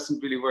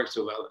doesn't really work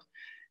so well.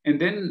 And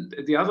then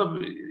the other,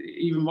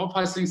 even more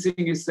puzzling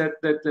thing is that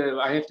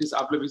I have this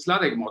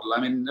Abhishek model.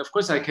 I mean, of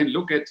course, I can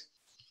look at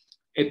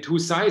two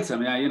sides. I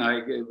mean, you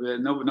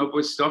know,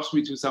 nobody stops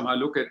me to somehow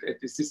look at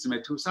the system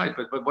at two sides.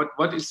 But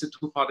what is the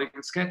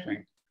two-particle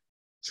scattering?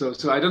 So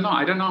I don't know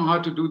how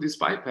to do this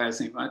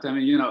bypassing, right? I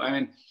mean, you know, I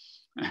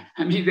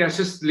mean, they're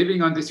just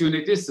living on this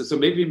unit distance. So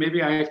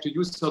maybe I have to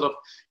use sort of,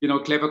 you know,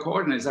 clever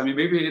coordinates. I mean,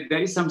 maybe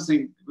there is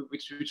something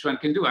which one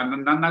can do.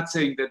 I'm not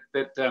saying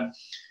that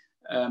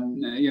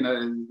you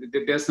know,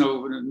 there's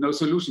no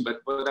solution. But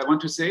what I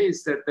want to say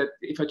is that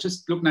if I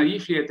just look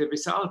naively at the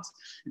results,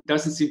 it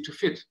doesn't seem to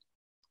fit.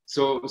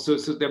 So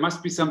there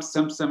must be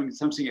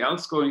something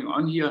else going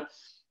on here,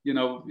 you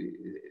know.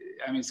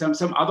 I mean,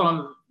 some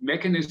other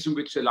mechanism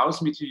which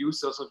allows me to use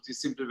sort of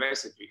this simple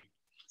recipe.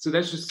 So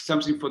that's just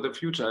something for the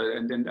future.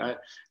 And then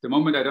the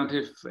moment I don't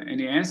have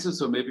any answers,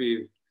 so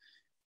maybe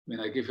when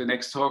I give the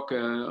next talk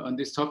on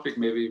this topic,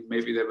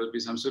 maybe there will be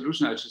some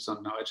solution. I just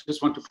don't know. I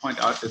just want to point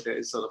out that there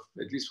is sort of,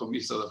 at least for me,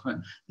 sort of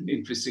an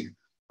interesting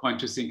point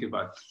to think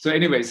about. So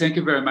anyway, thank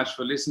you very much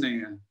for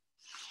listening.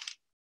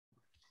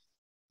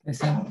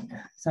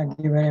 Thank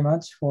you very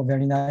much for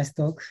very nice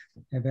talk,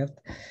 Herbert.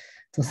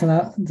 So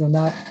now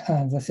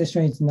the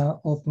session is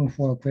now open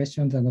for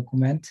questions and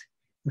comments.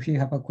 If you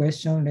have a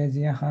question, raise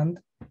your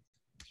hand.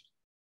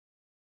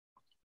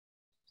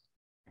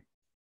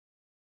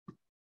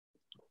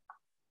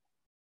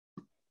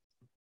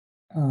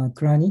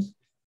 Krani?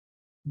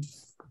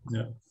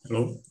 Yeah,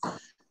 hello.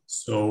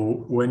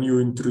 So when you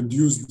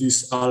introduce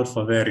these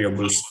alpha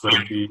variables for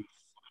the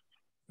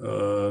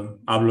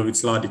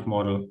Ablovitz-Ladik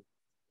model,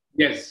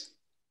 yes,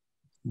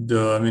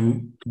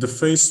 the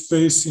phase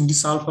space in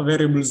these alpha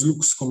variables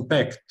looks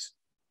compact.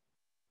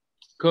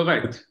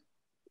 Correct.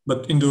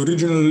 But in the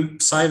original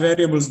psi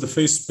variables, the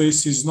phase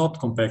space is not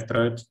compact,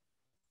 right?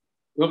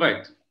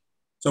 Correct.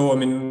 So I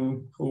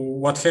mean,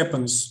 what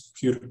happens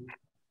here?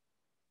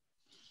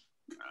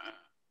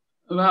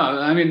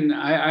 Well, I mean,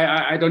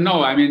 I don't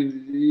know. I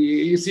mean,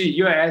 you see,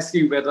 you're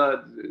asking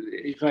whether,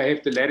 if I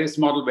have the lattice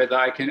model, whether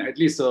I can, at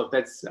least sort of,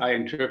 that's, I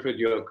interpret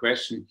your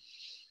question.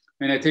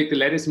 When I take the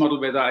lattice model,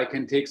 whether I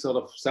can take sort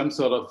of some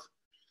sort of,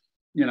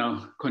 you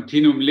know,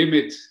 continuum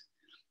limit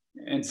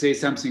and say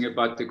something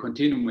about the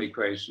continuum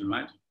equation,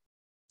 right?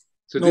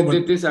 So no,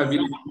 this I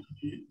mean,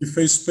 the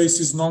phase space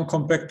is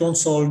non-compact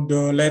also on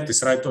the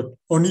lattice, right?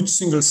 On each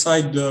single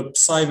side, the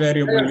psi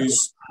variable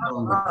is.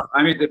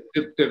 I mean,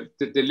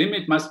 the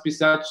limit must be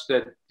such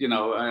that, you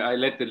know, I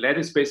let the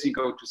lattice spacing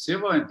go to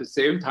 0, and at the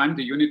same time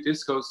the unit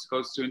disk goes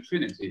to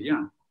infinity.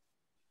 Yeah,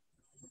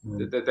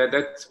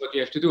 that's what you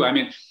have to do. I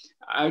mean,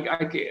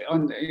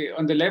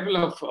 on the level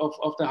of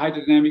the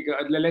hydrodynamic,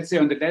 let's say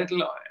on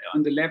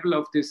the level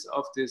of this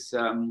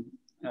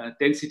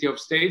density of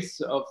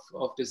states of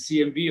the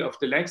CMV of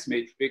the Lax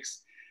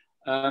matrix,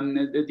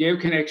 you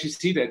can actually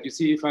see that. You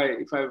see, if I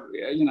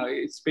you know,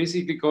 it's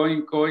basically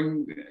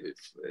going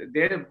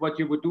there. What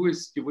you would do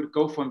is you would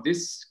go from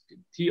this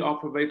T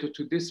operator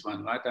to this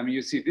one, right? I mean,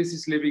 you see, this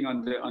is living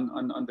on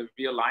the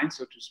real line,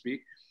 so to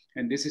speak,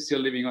 and this is still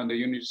living on the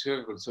unit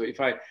circle. So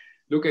if I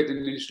look at an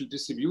initial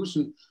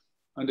distribution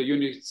on the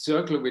unit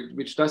circle,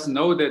 which doesn't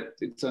know that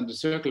it's on the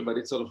circle, but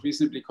it's sort of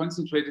reasonably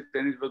concentrated,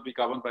 then it will be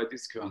governed by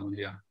this kernel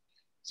here.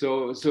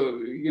 So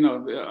you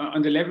know,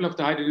 on the level of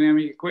the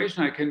hydrodynamic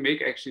equation, I can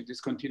make actually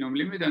this continuum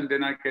limit, and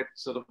then I get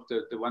sort of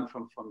the one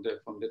from the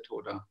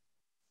Toda.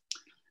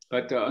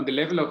 But on the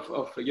level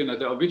of you know,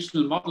 the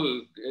original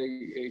model,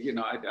 you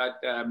know,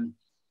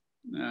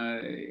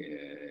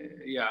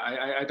 yeah,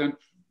 I don't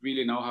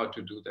really know how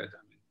to do that.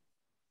 I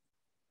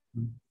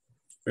mean.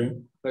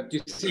 Okay. But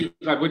you see,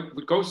 if I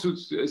would go through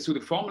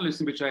the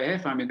formalism which I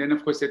have, I mean, then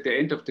of course at the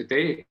end of the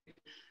day,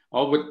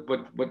 or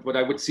what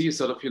I would see is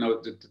sort of, you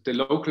know, the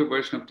local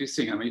version of this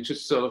thing. I mean,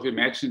 just sort of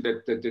imagine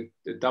that the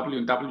W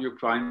and W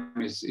prime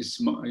is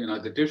small, you know,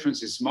 the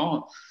difference is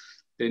small,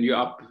 then you're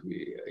up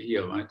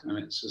here, right? I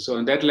mean, so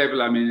on that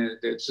level, I mean,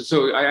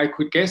 so I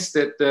could guess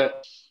that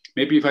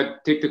maybe if I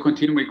take the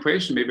continuum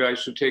equation, maybe I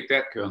should take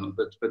that kernel,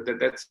 but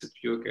that's a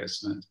pure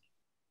guess, right?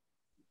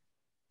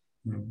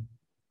 Mm.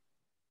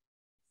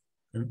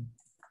 Okay.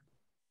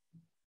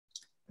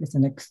 The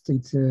next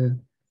is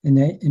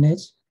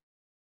NH.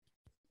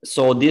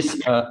 So this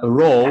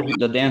rho,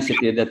 the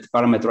density that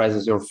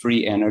parameterizes your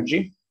free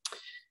energy,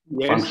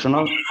 yes,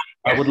 functional,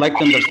 I would like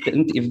to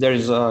understand if there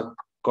is a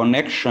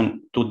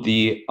connection to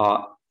the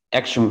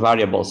action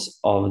variables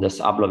of this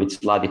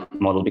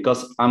Ablovitz-Ladik model,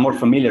 because I'm more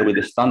familiar with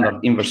the standard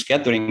inverse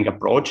scattering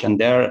approach, and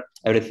there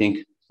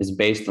everything is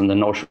based on the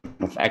notion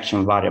of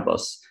action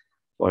variables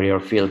for your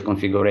field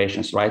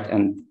configurations, right?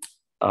 And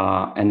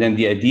then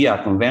the idea,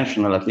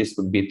 conventional at least,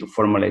 would be to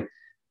formulate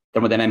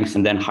thermodynamics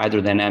and then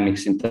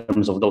hydrodynamics in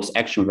terms of those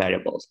action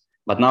variables.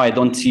 But now I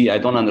don't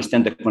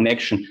understand the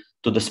connection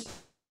to the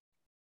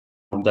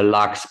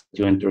Lax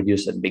you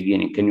introduced at the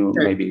beginning. Can you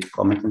maybe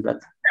comment on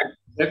that?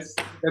 That's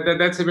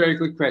a very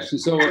good question.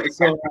 So okay,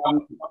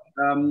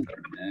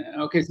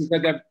 so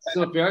there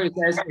are various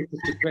aspects of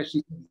the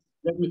question.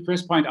 Let me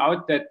first point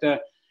out that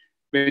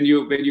when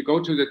you go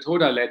to the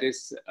Toda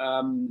lattice,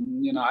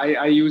 you know,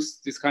 I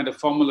use this kind of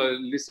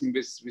formalism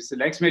with the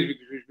Lax matrix,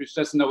 which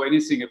doesn't know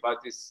anything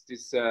about this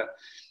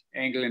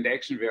angle and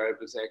action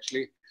variables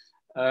actually.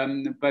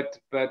 But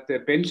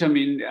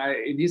Benjamin,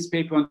 in his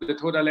paper on the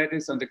Toda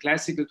lattice, on the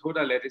classical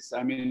Toda lattice,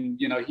 I mean,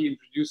 you know, he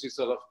introduces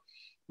sort of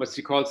what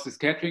he calls the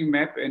scattering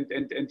map,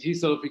 and he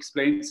sort of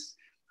explains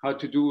how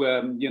to do,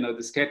 you know,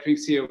 the scattering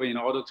theory in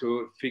order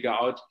to figure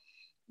out,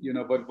 you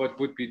know, what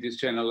would be this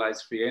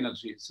generalized free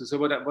energy. So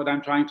what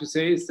I'm trying to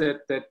say is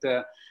that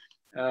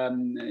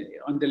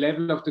on the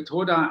level of the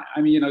Toda,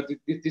 I mean, you know,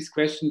 this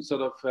question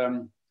sort of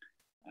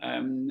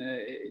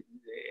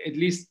at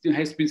least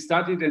has been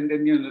studied, and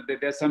then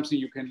there's something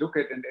you can look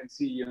at and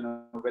see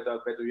whether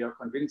you are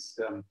convinced.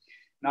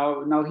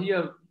 Now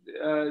here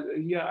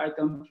I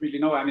don't really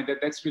know. I mean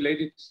that's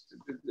related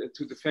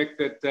to the fact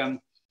that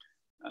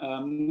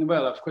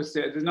well, of course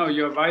no,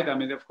 you're right. I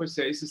mean of course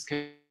there is a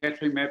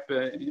scattering map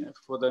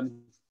for the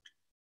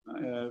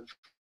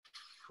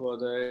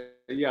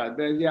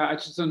I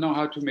just don't know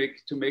how to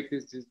make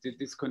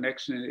this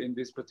connection in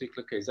this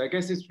particular case. I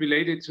guess it's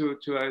related to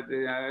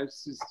I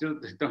still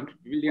don't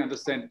really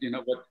understand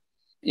what.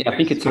 Yeah, I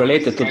think it's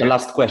related to the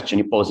last question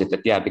you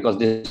posited. Yeah, because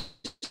these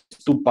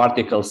two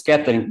particle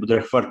scattering would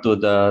refer to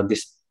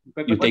this.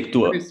 You take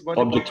two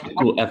objects with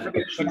two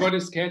effects. But what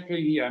is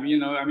scattering here? I mean,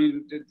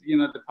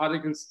 the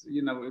particles.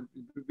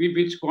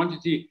 Which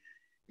quantity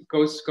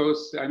goes.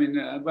 I mean,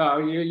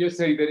 well, you're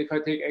saying that if I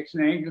take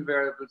action angle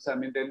variables, I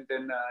mean, then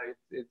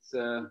it's.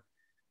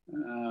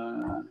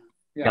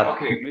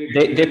 Okay.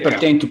 They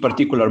pertain to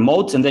particular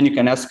modes, and then you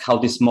can ask how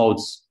these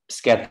modes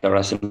scatter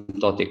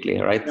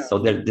asymptotically, right? Yeah. So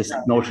this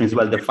notion is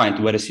well defined,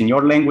 whereas in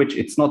your language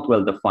it's not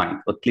well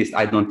defined. But at least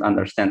I don't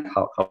understand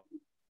how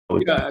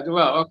yeah,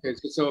 well, okay,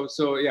 so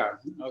yeah,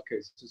 okay,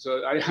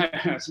 so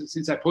I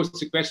since I posed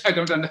the question, I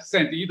don't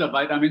understand either,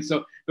 right? I mean,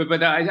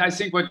 but I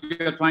think what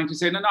you're trying to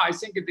say, no, I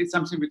think it is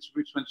something which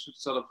one should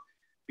sort of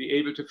be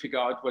able to figure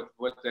out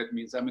what that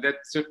means. I mean,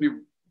 that certainly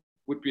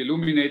would be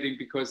illuminating,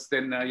 because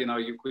then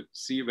you could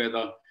see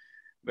whether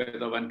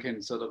one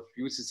can sort of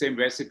use the same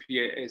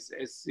recipe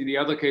as in the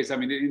other case. I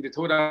mean, in the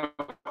total,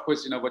 of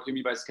course, what you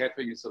mean by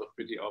scattering is sort of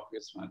pretty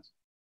obvious, right?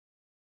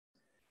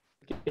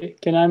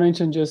 Can I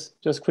mention just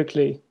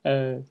quickly?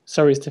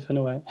 Sorry,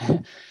 Stefano.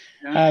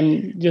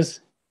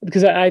 Just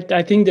because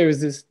I think there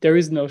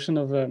is notion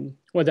of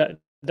there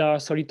are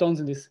solitons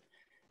in this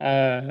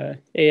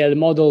AL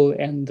model,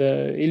 and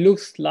it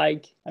looks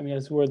like, I mean,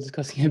 as we're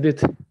discussing a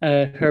bit,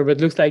 Herbert,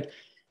 looks like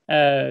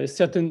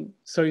certain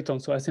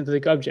solitons, so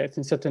asymptotic objects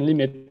in certain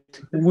limit,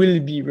 will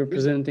be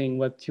representing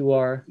what you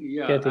are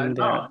getting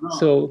there.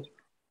 No.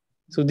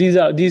 So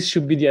these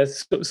should be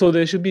so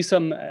there should be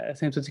some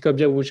asymptotic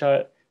object which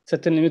are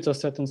certain limits of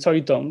certain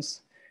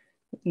solitons,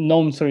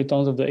 known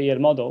solitons of the AL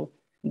model,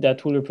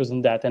 that will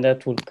represent that, and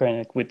that will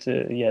connect with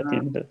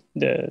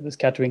the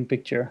scattering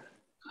picture.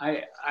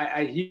 I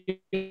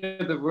hear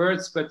the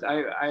words, but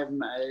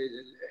I'm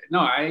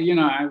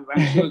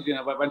sure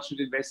one should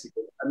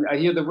investigate. I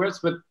hear the words,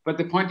 but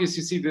the point is,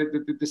 you see,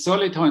 the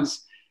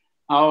solitons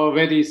are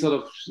already sort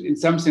of, in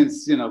some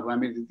sense, I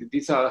mean,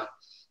 these are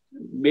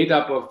made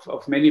up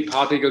of many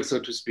particles, so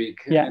to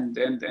speak, and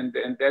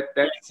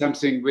that's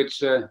something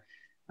which.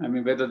 I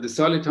mean, whether the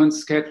soliton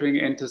scattering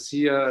enters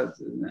here,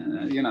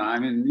 I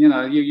mean,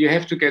 you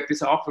have to get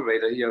this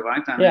operator here,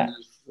 right? I mean,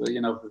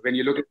 when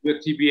you look at the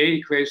TBA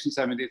equations,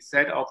 I mean, it's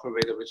that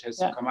operator which has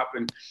to come up,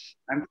 and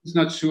I'm just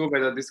not sure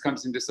whether this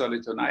comes in the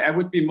soliton. I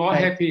would be more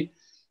happy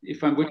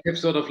if one would have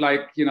sort of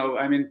like,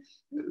 I mean,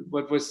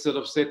 what was sort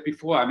of said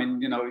before. I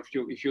mean,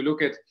 if you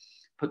look at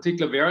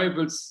particular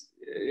variables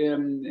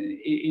in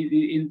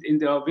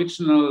the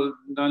original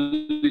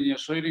nonlinear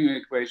Schrodinger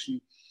equation,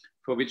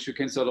 for which you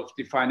can sort of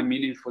define a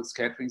meaningful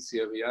scattering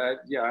theory.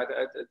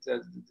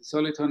 The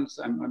solitons,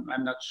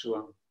 I'm not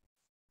sure.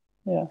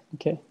 Yeah,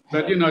 okay.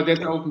 But, that's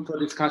open for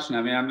discussion.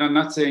 I mean, I'm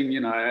not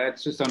saying, I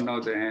just don't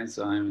know the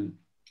answer. I mean,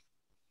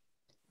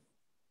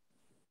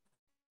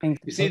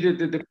 you see,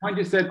 the point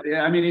is that,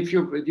 I mean, if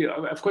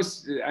of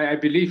course, I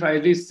believe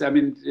at least, I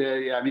mean,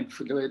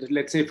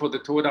 let's say for the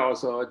TODA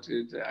also,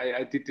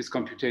 I did this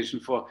computation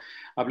for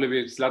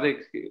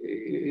Abhishek.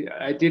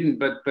 I didn't,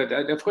 but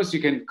of course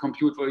you can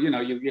compute for, you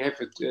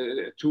have a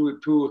two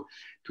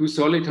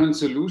soliton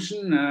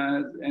solution,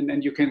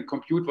 and you can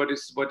compute what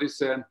is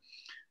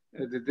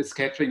the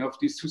scattering of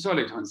these two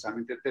solitons. I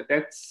mean,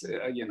 that's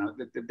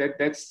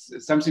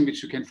something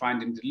which you can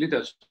find in the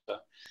literature.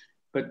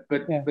 But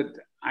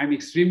I'm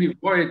extremely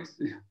worried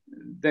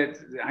that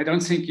I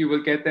don't think you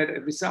will get that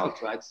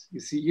result, right?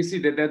 You see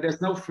that there's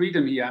no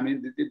freedom here. I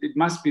mean, it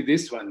must be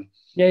this one.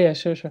 Yeah,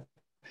 sure. I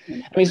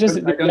mean, it's just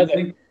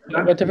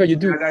whatever you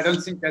do. I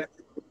don't think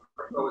that's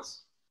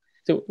close.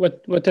 So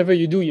whatever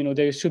you do,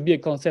 there should be a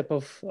concept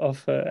of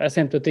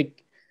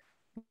asymptotic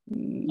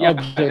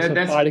objects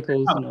or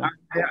particles.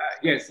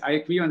 Yes, I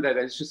agree on that.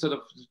 It's just sort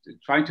of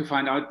trying to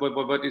find out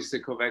what is the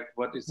correct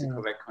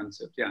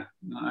concept. Yeah,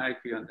 no, I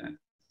agree on that.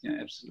 Yeah,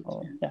 absolutely.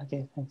 Oh, yeah,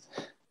 okay, thanks.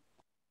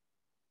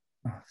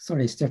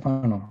 Sorry,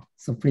 Stefano.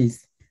 So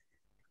please.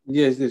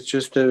 Yes, it's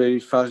just very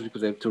fast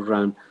because I have to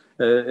run.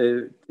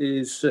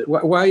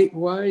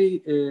 Why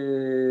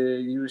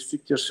you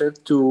restrict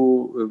yourself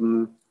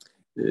to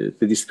the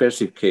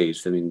dispersive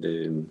case? I mean,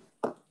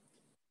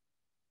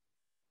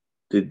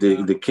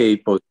 the K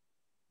post.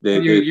 The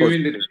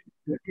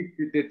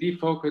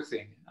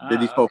defocusing. The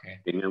defocusing. Okay.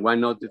 And why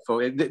not the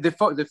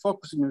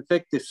focusing? In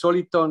fact, the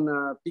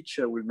soliton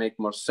picture will make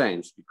more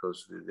sense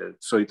because the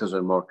solitons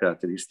are more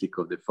characteristic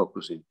of the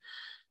focusing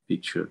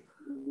picture.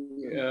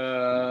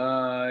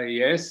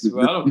 Yes.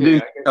 Well, okay.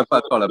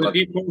 For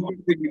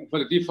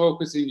the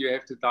defocusing, you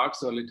have the dark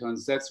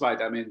solitons. That's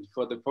right. I mean,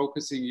 for the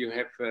focusing, you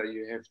have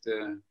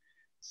the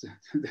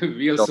the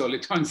real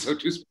soliton, so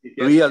to speak.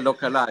 Yes. Real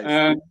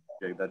localized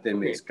that they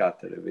may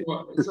scatter a bit.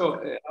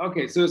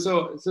 Okay,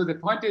 so the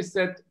point is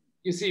that,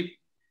 you see,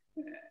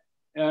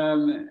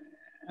 the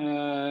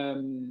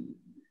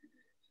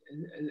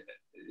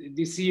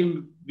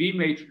CMB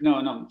matrix,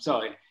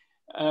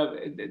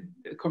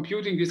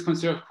 computing these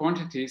conserved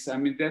quantities, I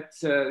mean,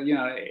 that's, you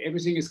know,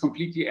 everything is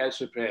completely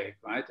algebraic,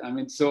 right? I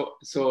mean, so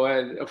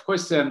of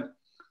course,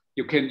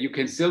 you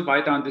can still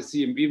write down the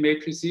CMB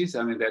matrices.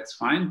 I mean, that's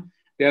fine.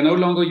 They are no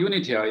longer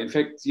unitary. In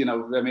fact, you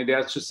know, I mean, there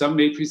are just some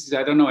matrices.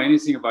 I don't know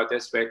anything about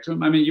their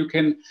spectrum. I mean, you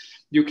can,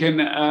 you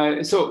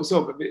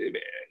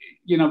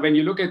know, when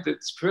you look at the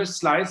first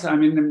slides, I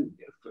mean,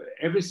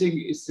 everything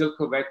is still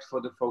correct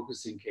for the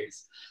focusing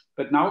case.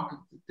 But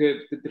now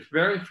the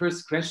very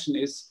first question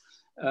is,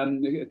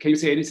 can you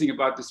say anything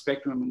about the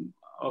spectrum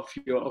of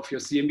your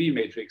CMB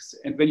matrix?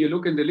 And when you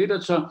look in the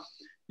literature,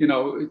 you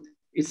know,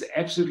 it's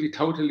absolutely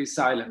totally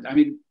silent. I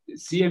mean,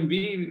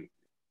 CMB,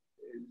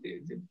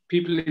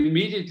 people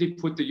immediately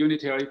put the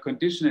unitary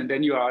condition, and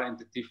then you are in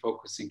the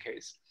defocusing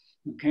case.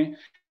 Okay.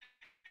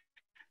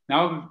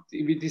 Now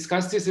we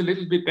discussed this a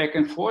little bit back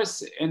and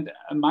forth, and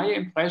my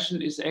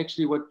impression is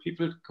actually what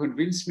people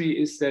convince me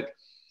is that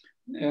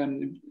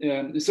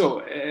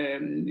so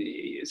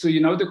you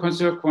know the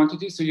conserved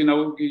quantity, so you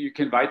know you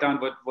can write down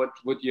what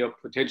would your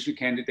potential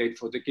candidate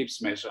for the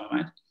Gibbs measure,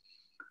 right?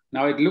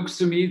 Now it looks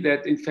to me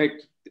that in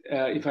fact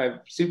if I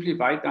simply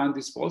write down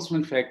this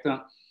Boltzmann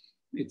factor,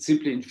 it's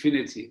simply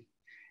infinity.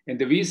 And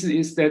the reason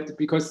is that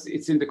because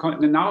it's in the,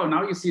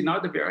 now you see now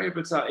the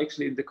variables are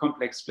actually in the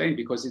complex plane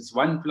because it's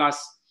 1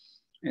 plus.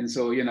 And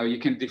so, you know, you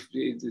can,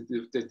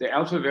 the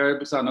alpha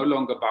variables are no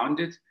longer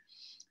bounded.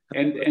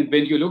 And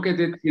when you look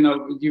at it, you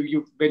know,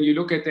 when you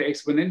look at the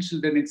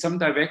exponential, then in some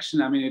direction,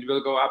 I mean, it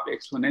will go up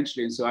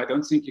exponentially. And so I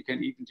don't think you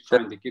can even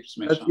define the Gibbs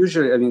measure. But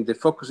usually, I mean, the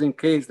focusing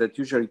case that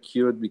usually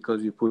cured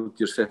because you put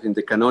yourself in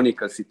the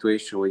canonical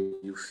situation where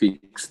you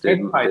fix the...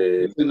 That's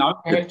right. So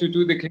now you have to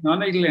do the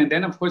canonical, and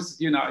then of course,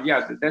 you know,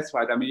 yeah, that's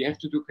right. I mean, you have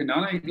to do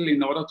canonical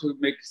in order to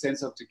make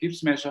sense of the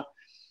Gibbs measure.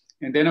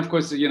 And then of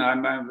course, you know,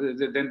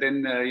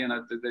 you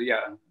know,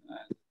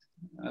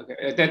 okay.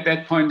 At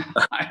that point,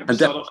 I am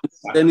sort of...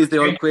 Then is the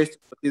whole question,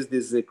 what is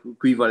this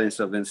equivalence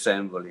of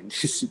ensemble in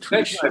this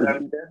situation? That's right. I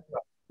mean, that's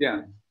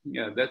right.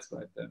 Yeah, that's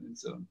right. I mean,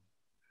 so...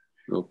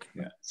 Okay.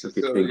 Yeah, so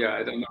yeah,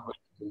 I don't know what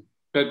to do.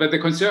 But the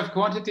conserved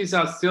quantities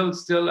are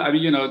still, I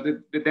mean, you know,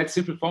 that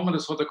simple formula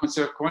for the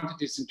conserved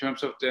quantities in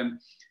terms of the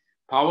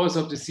powers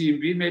of the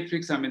CMB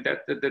matrix, I mean,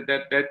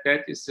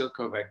 that is still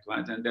correct,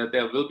 right? And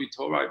there will be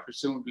tori,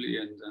 presumably,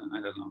 and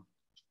I don't know.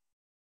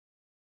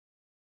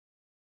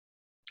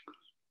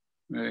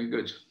 Very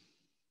good.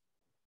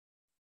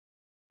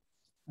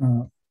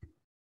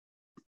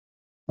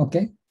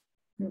 Okay.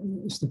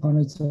 Stefano,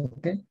 it's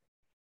okay.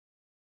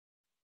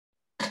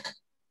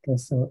 Okay,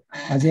 so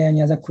are there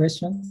any other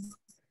questions?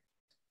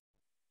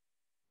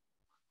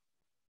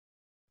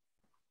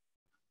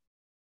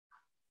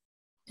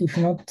 If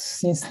not,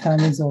 since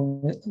time is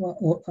over,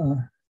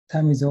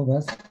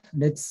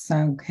 let's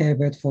thank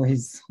Herbert for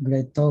his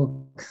great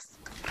talk.